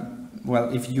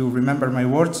well, if you remember my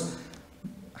words,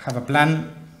 have a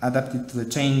plan, adapt it to the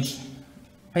change,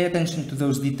 pay attention to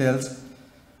those details,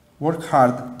 Work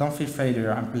hard, don't fear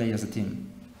failure, and play as a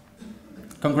team.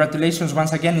 Congratulations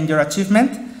once again in your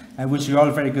achievement. I wish you all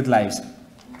very good lives.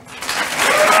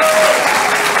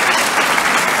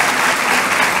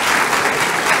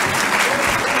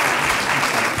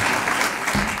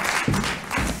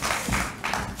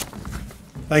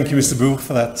 Thank you, Mr. Bourg,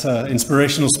 for that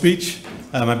inspirational speech.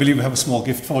 I believe we have a small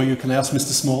gift for you. Can I ask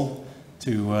Mr. Small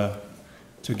to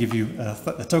give you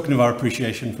a token of our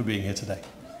appreciation for being here today?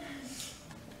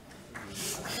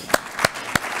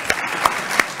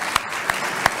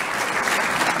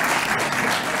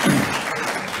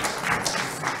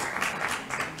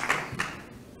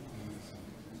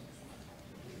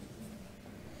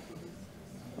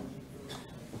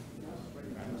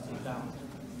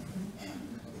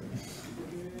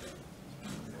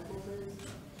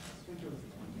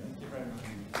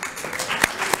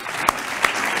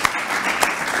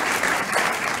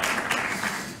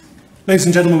 Ladies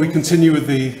and gentlemen, we continue with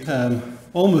the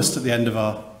almost at the end of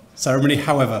our ceremony,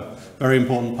 however, very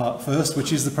important part first,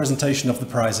 which is the presentation of the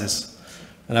prizes.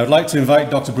 And I would like to invite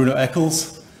Dr. Bruno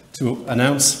Eccles to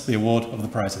announce the award of the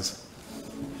prizes.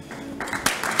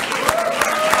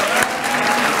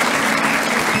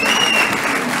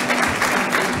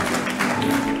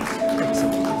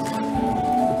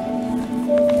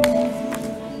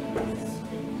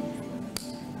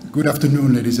 Good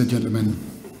afternoon, ladies and gentlemen.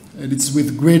 And it's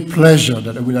with great pleasure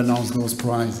that I will announce those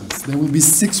prizes. There will be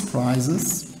 6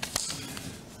 prizes.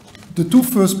 The 2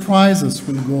 first prizes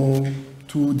will go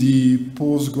to the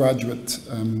postgraduate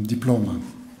diploma.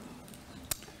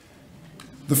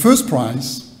 The first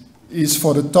prize is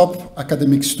for the top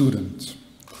academic student.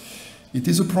 It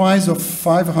is a prize of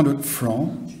 500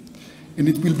 francs, and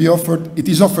it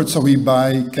is offered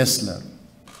by Kessler.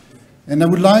 And I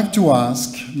would like to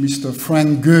ask Mr.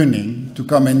 Frank Goening to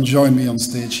come and join me on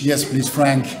stage. Yes, please,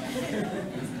 Frank.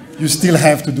 You still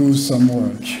have to do some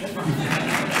work.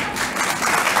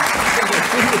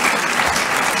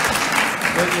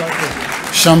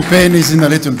 Champagne is in a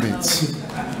little bit.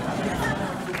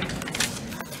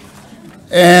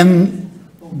 And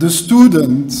the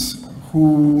student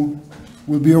who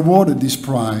will be awarded this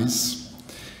prize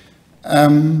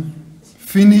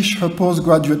finished her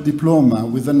postgraduate diploma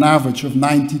with an average of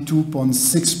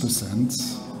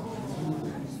 92.6%.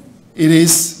 It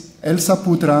is Elsa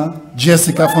Putra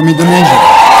Jessica from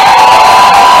Indonesia.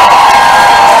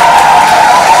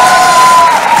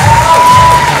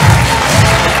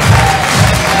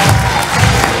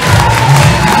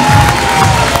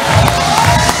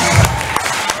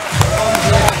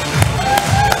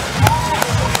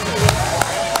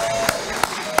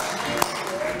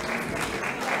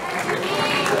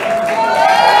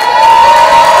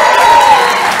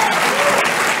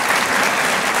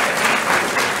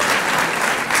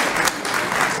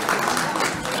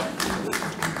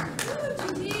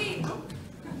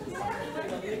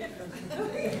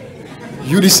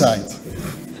 You decide.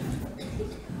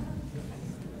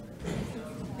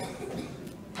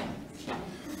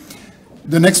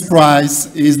 The next prize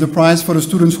is the prize for the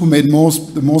students who made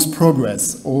the most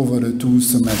progress over the 2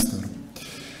 semesters.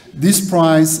 This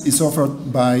prize is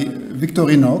offered by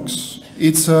Victorinox.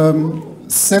 It's a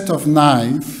set of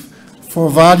knives for a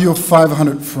value of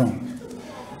 500 francs.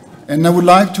 And I would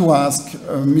like to ask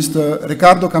Mr.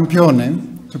 Riccardo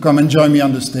Campione to come and join me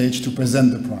on the stage to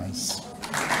present the prize.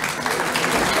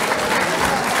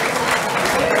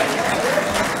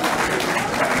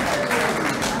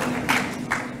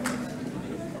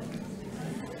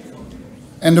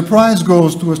 And the prize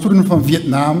goes to a student from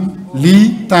Vietnam,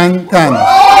 Lee Tang Can.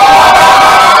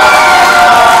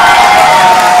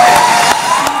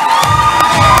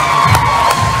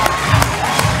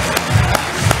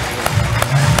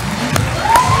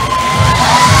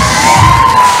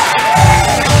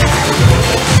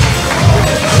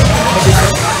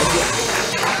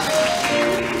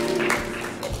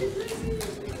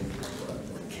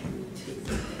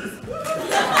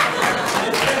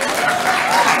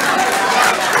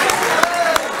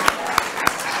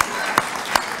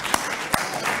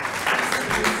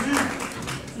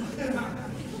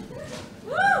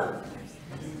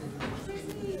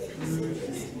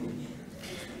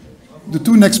 The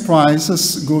 2 next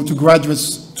prizes go to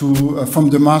graduates from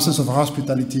the Masters of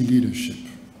Hospitality Leadership.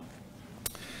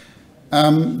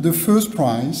 The first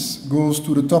prize goes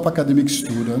to the top academic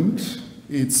student.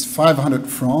 It's 500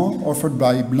 francs, offered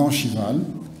by Blanchival.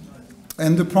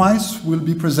 And the prize will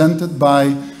be presented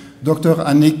by Dr.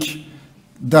 Annick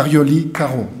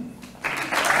Darioli-Caro.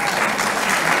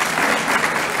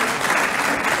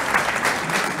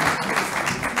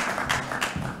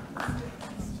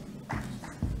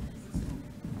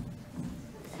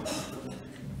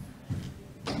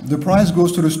 The prize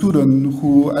goes to the student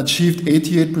who achieved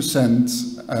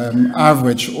 88%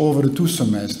 average over the 2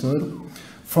 semesters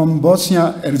from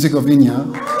Bosnia-Herzegovina,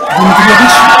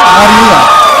 Dimitrijević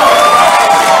Marija.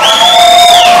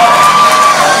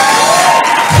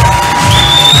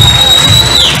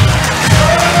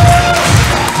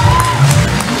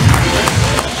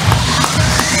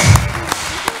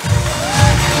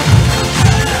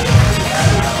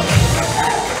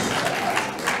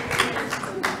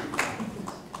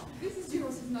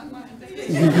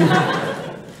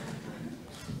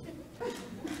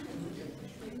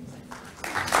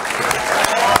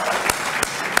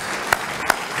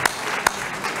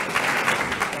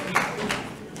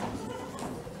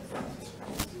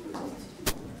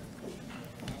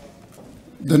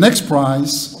 The next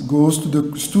prize goes to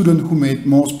the student who made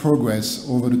most progress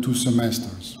over the 2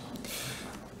 semesters.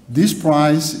 This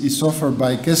prize is offered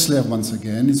by Kessler once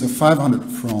again. It's a 500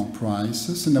 franc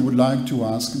prize, and I would like to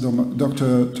ask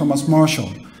Dr. Thomas Marshall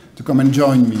to come and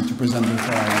join me to present the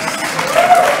prize.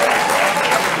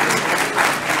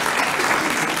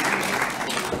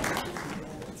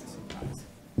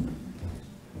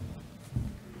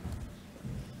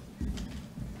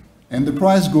 And the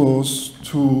prize goes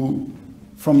to,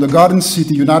 from the Garden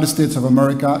City, United States of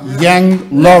America, Yang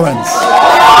Lawrence.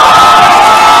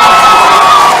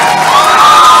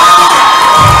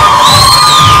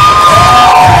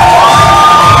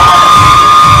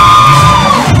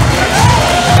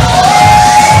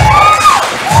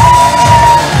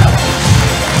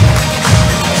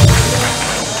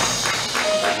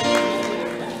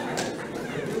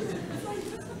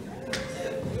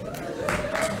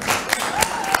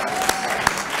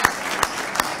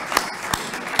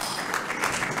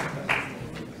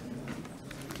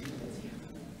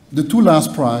 The 2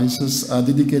 last prizes are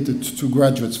dedicated to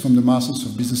graduates from the Masters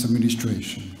of Business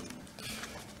Administration.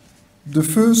 The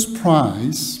first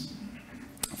prize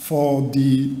for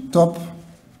the top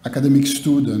academic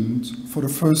student for the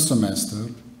 1st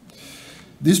semester,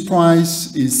 this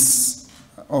prize is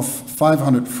of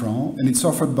 500 francs, and it's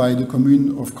offered by the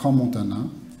commune of Crans-Montana.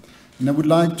 And I would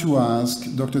like to ask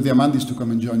Dr. Diamandis to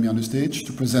come and join me on the stage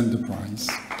to present the prize.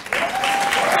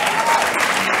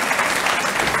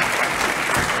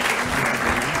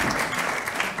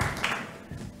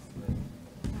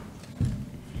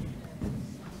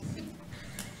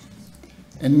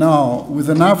 And now, with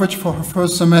an average for her 1st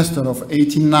semester of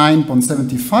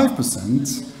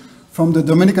 89.75%, from the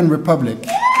Dominican Republic,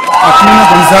 Aquino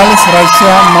González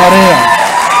Raicia Marea.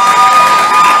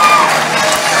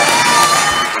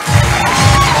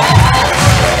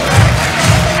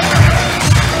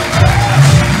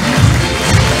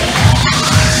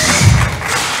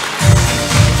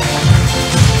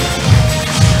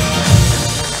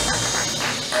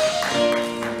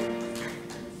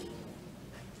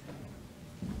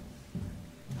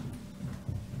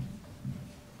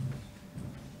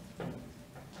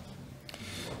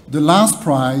 The last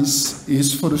prize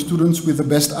is for the students with the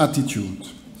best attitude.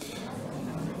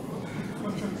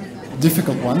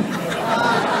 Difficult one.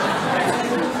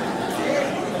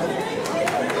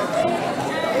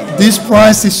 This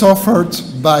prize is offered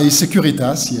by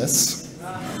Securitas, yes.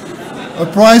 A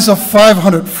prize of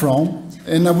 500 francs,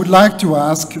 and I would like to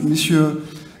ask Monsieur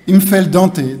Imfel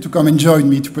Dante to come and join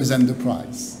me to present the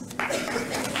prize.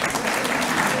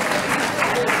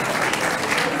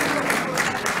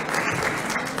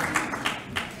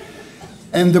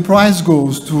 And the prize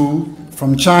goes to,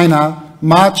 from China,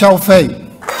 Ma Chaofei.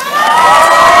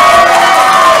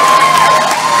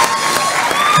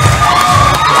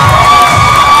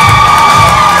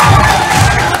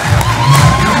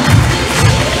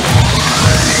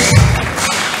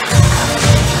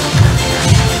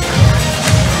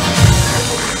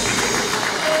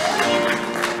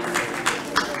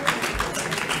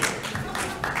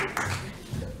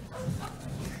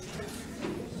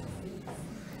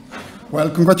 Well,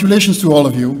 congratulations to all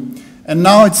of you. And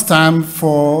now it's time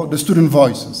for the student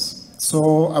voices.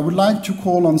 So I would like to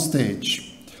call on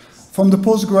stage, from the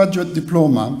postgraduate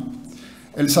diploma,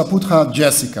 El Saputra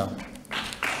Jessica.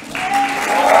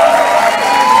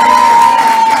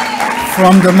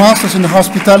 From the Masters in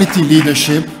Hospitality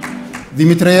Leadership,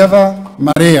 Dimitrieva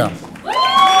Maria.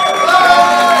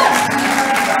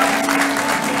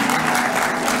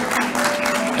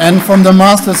 And from the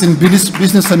Masters in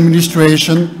Business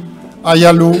Administration,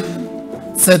 Ayalu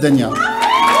Tsedenya.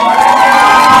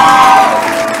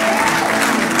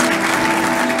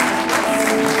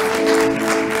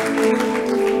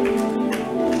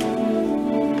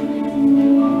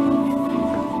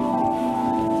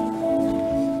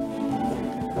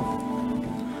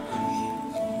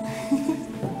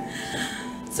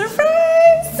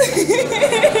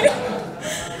 Surprise!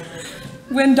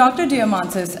 Dr.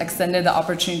 Diamantis extended the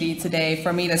opportunity today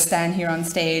for me to stand here on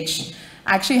stage,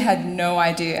 I actually had no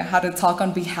idea how to talk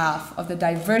on behalf of the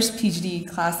diverse PGD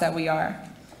class that we are.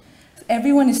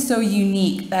 Everyone is so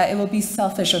unique that it will be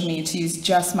selfish of me to use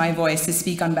just my voice to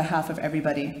speak on behalf of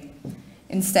everybody.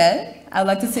 Instead, I'd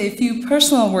like to say a few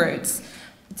personal words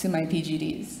to my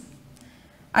PGDs.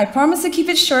 I promise to keep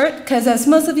it short, because as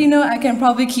most of you know, I can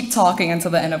probably keep talking until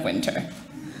the end of winter.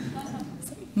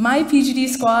 My PGD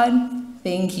squad,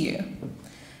 thank you.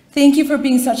 Thank you for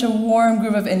being such a warm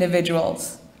group of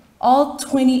individuals. All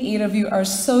 28 of you are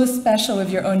so special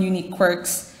with your own unique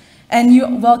quirks, and you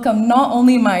welcome not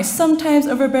only my sometimes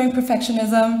overbearing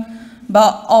perfectionism,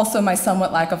 but also my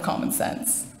somewhat lack of common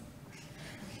sense.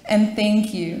 And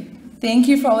thank you. Thank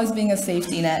you for always being a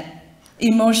safety net,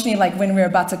 emotionally, like when we were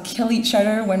about to kill each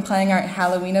other when planning our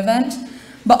Halloween event,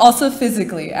 but also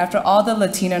physically after all the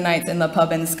Latino nights in the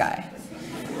pub in the sky.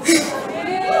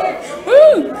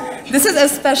 Woo! This is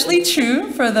especially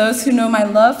true for those who know my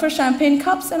love for champagne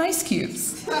cups and ice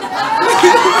cubes.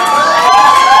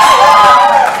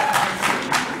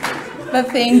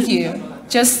 But thank you.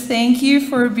 Just thank you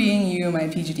for being you, my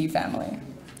PGD family.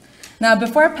 Now,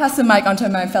 before I pass the mic on to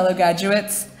my fellow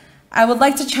graduates, I would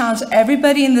like to challenge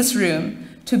everybody in this room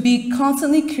to be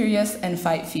constantly curious and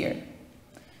fight fear.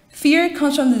 Fear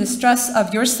comes from the distrust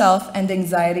of yourself and the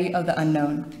anxiety of the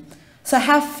unknown. So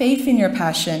have faith in your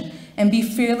passion and be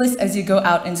fearless as you go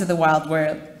out into the wild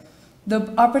world.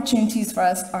 The opportunities for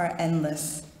us are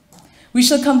endless. We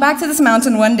shall come back to this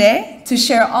mountain one day to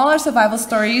share all our survival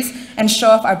stories and show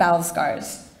off our battle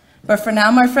scars. But for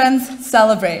now, my friends,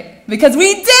 celebrate, because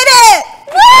we did it!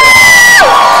 Woo!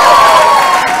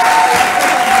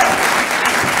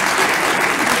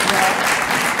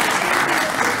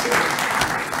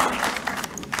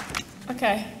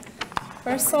 Okay,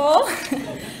 first of all,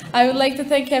 I would like to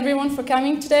thank everyone for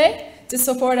coming today to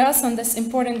support us on this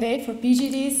important day for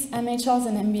PGDs, MHLs,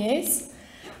 and MBAs.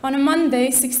 On a Monday,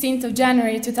 16th of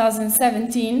January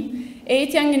 2017,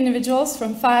 8 young individuals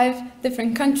from 5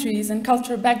 different countries and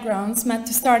cultural backgrounds met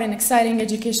to start an exciting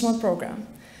educational program.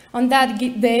 On that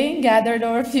day, gathered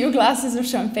over a few glasses of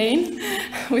champagne,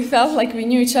 we felt like we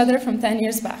knew each other from 10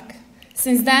 years back.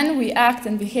 Since then, we act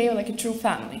and behave like a true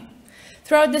family.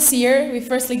 Throughout this year, we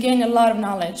firstly gained a lot of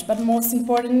knowledge, but most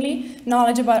importantly,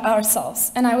 knowledge about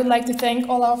ourselves. And I would like to thank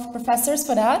all our professors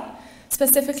for that,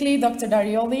 specifically Dr.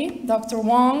 Darioli, Dr.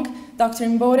 Wong, Dr.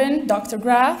 Imboden, Dr.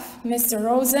 Graf, Mr.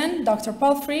 Rosen, Dr.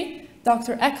 Palfrey,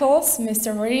 Dr. Eccles,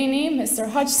 Mr. Varini, Mr.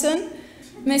 Hodgson,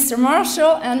 Mr.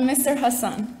 Marshall, and Mr.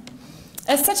 Hassan.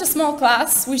 As such a small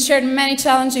class, we shared many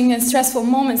challenging and stressful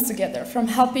moments together, from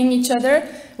helping each other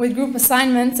with group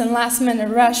assignments and last-minute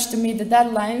rush to meet the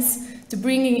deadlines, to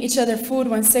bringing each other food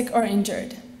when sick or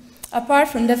injured. Apart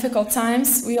from difficult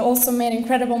times, we also made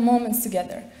incredible moments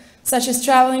together, such as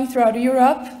traveling throughout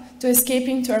Europe to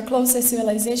escaping to our closest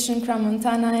civilization,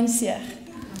 Crans-Montana and Sierre.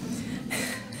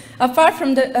 Apart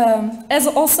from as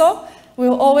also, we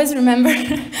will always remember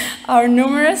our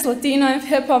numerous Latino and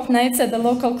hip-hop nights at the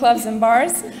local clubs and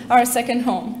bars, our second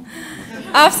home.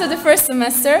 After the first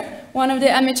semester, one of the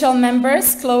MHL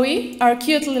members, Chloe, our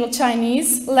cute little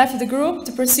Chinese, left the group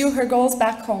to pursue her goals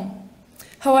back home.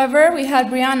 However, we had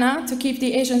Brianna to keep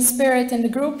the Asian spirit in the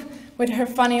group with her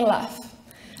funny laugh.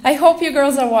 I hope you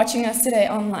girls are watching us today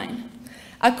online.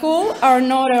 Akul, our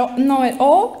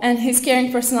know-it-all, and his caring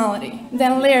personality.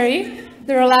 Then Larry,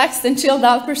 the relaxed and chilled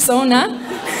out persona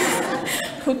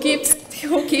who keeps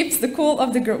the cool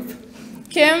of the group.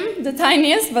 Kim, the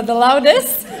tiniest but the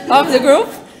loudest of the group.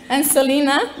 And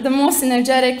Selena, the most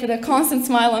energetic with a constant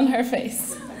smile on her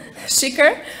face.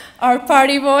 Shikar, our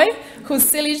party boy, whose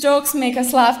silly jokes make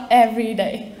us laugh every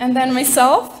day. And then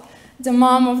myself, the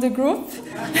mom of the group,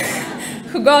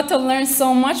 who got to learn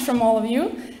so much from all of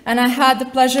you, and I had the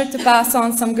pleasure to pass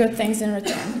on some good things in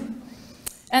return.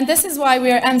 And this is why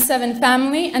we are M7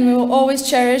 family, and we will always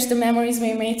cherish the memories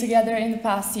we made together in the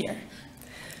past year.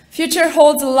 Future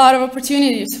holds a lot of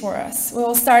opportunities for us. We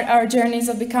will start our journeys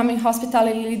of becoming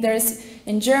hospitality leaders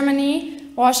in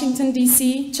Germany, Washington,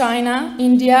 D.C., China,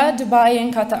 India, Dubai,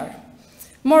 and Qatar.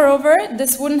 Moreover,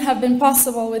 this wouldn't have been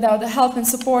possible without the help and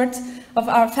support of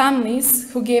our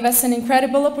families, who gave us an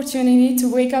incredible opportunity to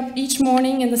wake up each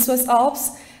morning in the Swiss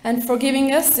Alps, and for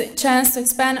giving us the chance to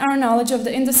expand our knowledge of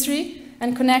the industry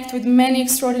and connect with many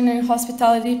extraordinary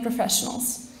hospitality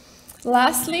professionals.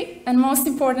 Lastly, and most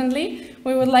importantly,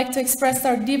 we would like to express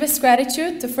our deepest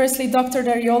gratitude to firstly Dr.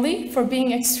 Darioli for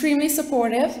being extremely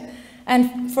supportive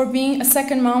and for being a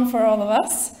second mom for all of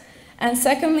us. And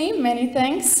secondly, many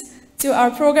thanks To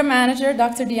our program manager,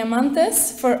 Dr.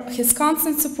 Diamantes, for his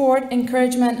constant support,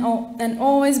 encouragement, and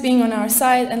always being on our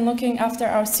side and looking after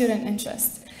our student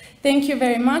interests. Thank you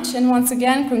very much, and once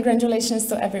again, congratulations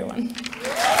to everyone.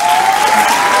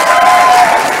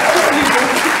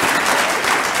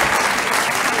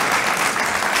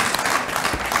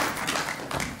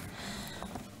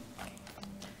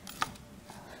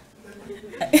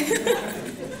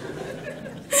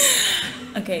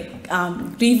 Okay,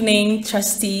 good evening,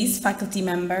 trustees, faculty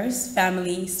members,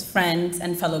 families, friends,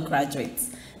 and fellow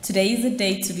graduates. Today is a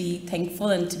day to be thankful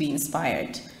and to be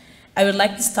inspired. I would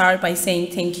like to start by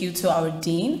saying thank you to our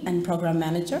Dean and Program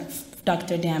Manager,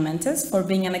 Dr. Diamantes, for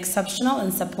being an exceptional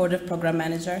and supportive Program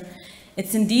Manager.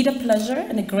 It's indeed a pleasure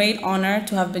and a great honor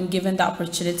to have been given the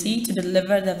opportunity to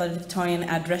deliver the valedictorian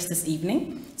address this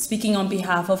evening, speaking on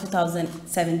behalf of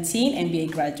 2017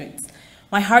 MBA graduates.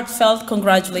 My heartfelt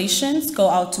congratulations go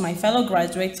out to my fellow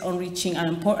graduates on reaching an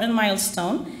important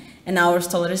milestone in our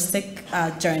scholastic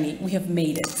journey. We have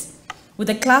made it. With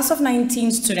a class of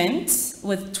 19 students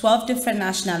with 12 different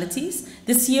nationalities,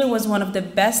 this year was one of the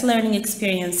best learning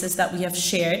experiences that we have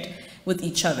shared with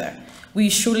each other. We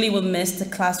surely will miss the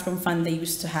classroom fun they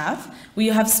used to have. We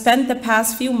have spent the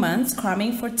past few months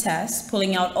cramming for tests,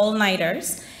 pulling out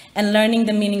all-nighters, and learning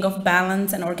the meaning of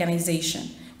balance and organization.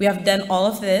 We have done all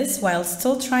of this while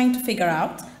still trying to figure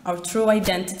out our true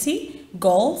identity,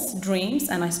 goals, dreams,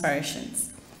 and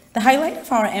aspirations. The highlight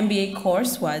of our MBA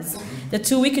course was the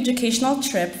 2-week educational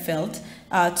trip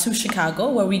to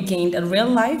Chicago, where we gained a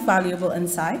real-life valuable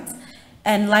insights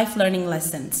and life learning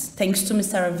lessons. Thanks to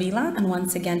Mr. Avila and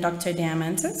once again Dr.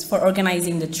 Diamantes for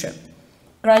organizing the trip.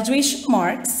 Graduation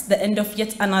marks the end of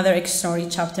yet another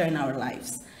extraordinary chapter in our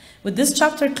lives. With this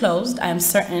chapter closed, I am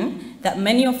certain that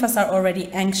many of us are already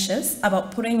anxious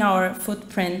about putting our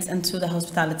footprints into the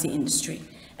hospitality industry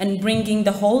and bringing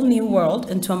the whole new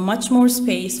world into a much more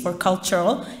space for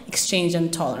cultural exchange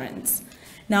and tolerance.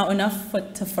 Now, enough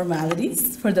with the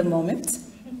formalities for the moment.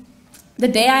 The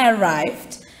day I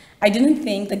arrived, I didn't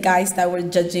think the guys that were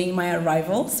judging my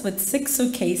arrivals with 6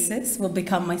 suitcases will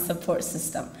become my support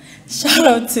system. Shout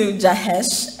out to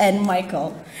Jahesh and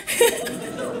Michael.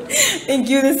 Thank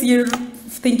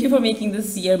you for making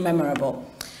this year memorable.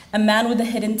 A man with a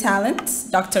hidden talent,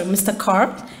 Mr.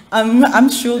 Carp. I'm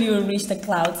sure you will reach the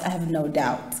clouds, I have no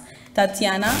doubt.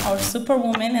 Tatiana, our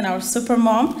superwoman and our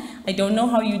supermom. I don't know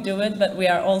how you do it, but we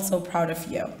are all so proud of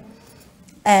you.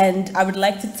 And I would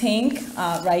like to thank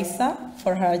Raisa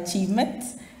for her achievement.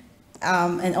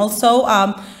 And also,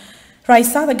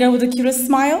 Raisa, the girl with the cutest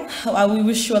smile, we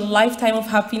wish you a lifetime of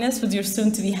happiness with your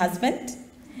soon-to-be husband.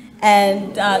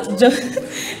 And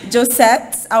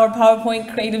Josette, our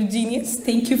PowerPoint creative genius,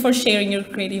 thank you for sharing your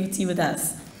creativity with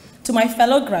us. To my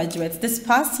fellow graduates, this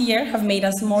past year have made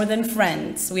us more than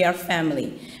friends. We are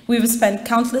family. We've spent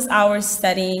countless hours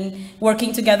studying,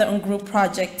 working together on group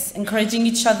projects, encouraging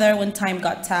each other when time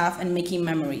got tough, and making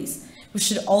memories. We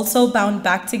should also bound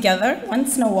back together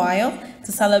once in a while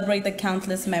to celebrate the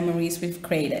countless memories we've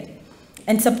created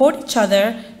and support each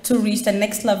other to reach the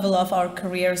next level of our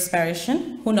career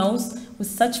aspiration. Who knows, with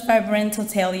such vibrant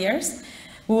hoteliers,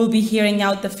 we will be hearing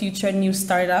out the future new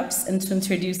startups into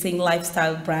introducing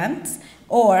lifestyle brands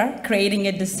or creating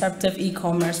a disruptive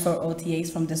e-commerce for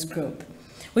OTAs from this group.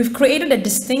 We've created a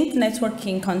distinct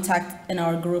networking contact in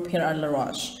our group here at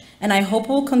Roches, and I hope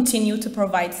we'll continue to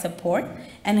provide support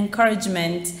and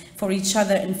encouragement for each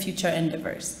other in future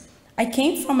endeavors. I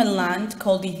came from a land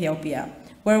called Ethiopia,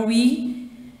 where we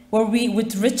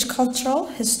with rich cultural,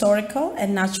 historical,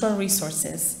 and natural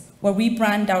resources, where we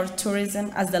brand our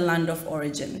tourism as the land of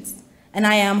origins. And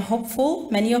I am hopeful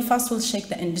many of us will shake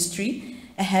the industry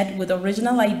ahead with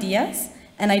original ideas,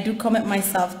 and I do commit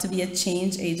myself to be a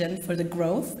change agent for the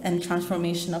growth and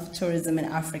transformation of tourism in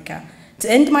Africa. To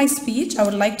end my speech, I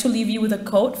would like to leave you with a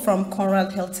quote from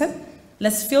Conrad Hilton: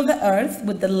 "Let's fill the earth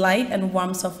with the light and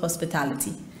warmth of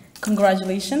hospitality."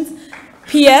 Congratulations.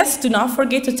 P.S. Do not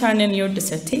forget to turn in your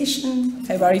dissertation,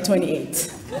 February 28th.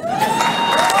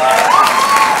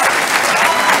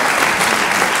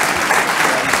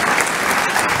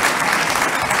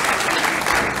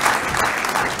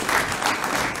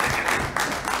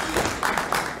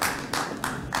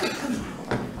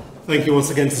 Thank you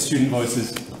once again to Student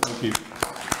Voices. Thank you.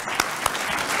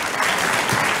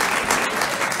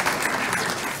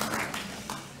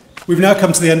 We've now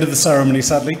come to the end of the ceremony,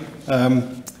 sadly.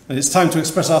 And it's time to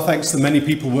express our thanks to the many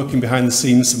people working behind the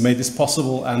scenes who made this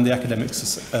possible and the academic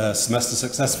semester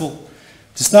successful.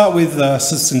 To start with,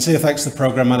 sincere thanks to the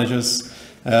programme managers,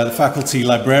 the faculty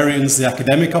librarians, the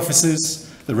academic officers,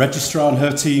 the registrar and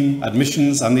her team,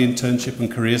 admissions and the internship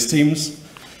and careers teams.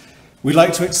 We'd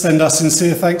like to extend our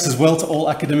sincere thanks as well to all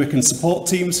academic and support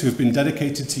teams who have been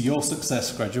dedicated to your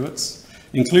success, graduates,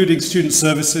 including student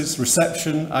services,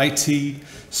 reception, IT,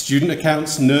 student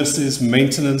accounts, nurses,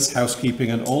 maintenance,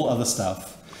 housekeeping, and all other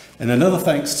staff. And another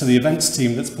thanks to the events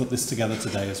team that's put this together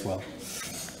today as well.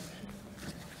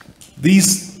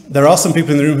 There are some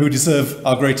people in the room who deserve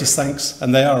our greatest thanks,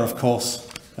 and they are, of course,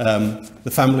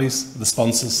 the families, the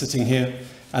sponsors sitting here,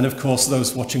 and of course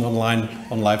those watching online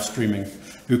on live streaming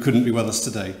who couldn't be with us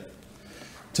today.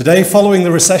 Today, following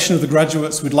the recession of the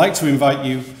graduates, we'd like to invite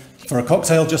you for a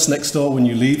cocktail just next door when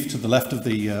you leave to the left of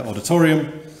the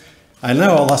auditorium. And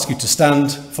now I'll ask you to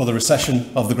stand for the recession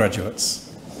of the graduates.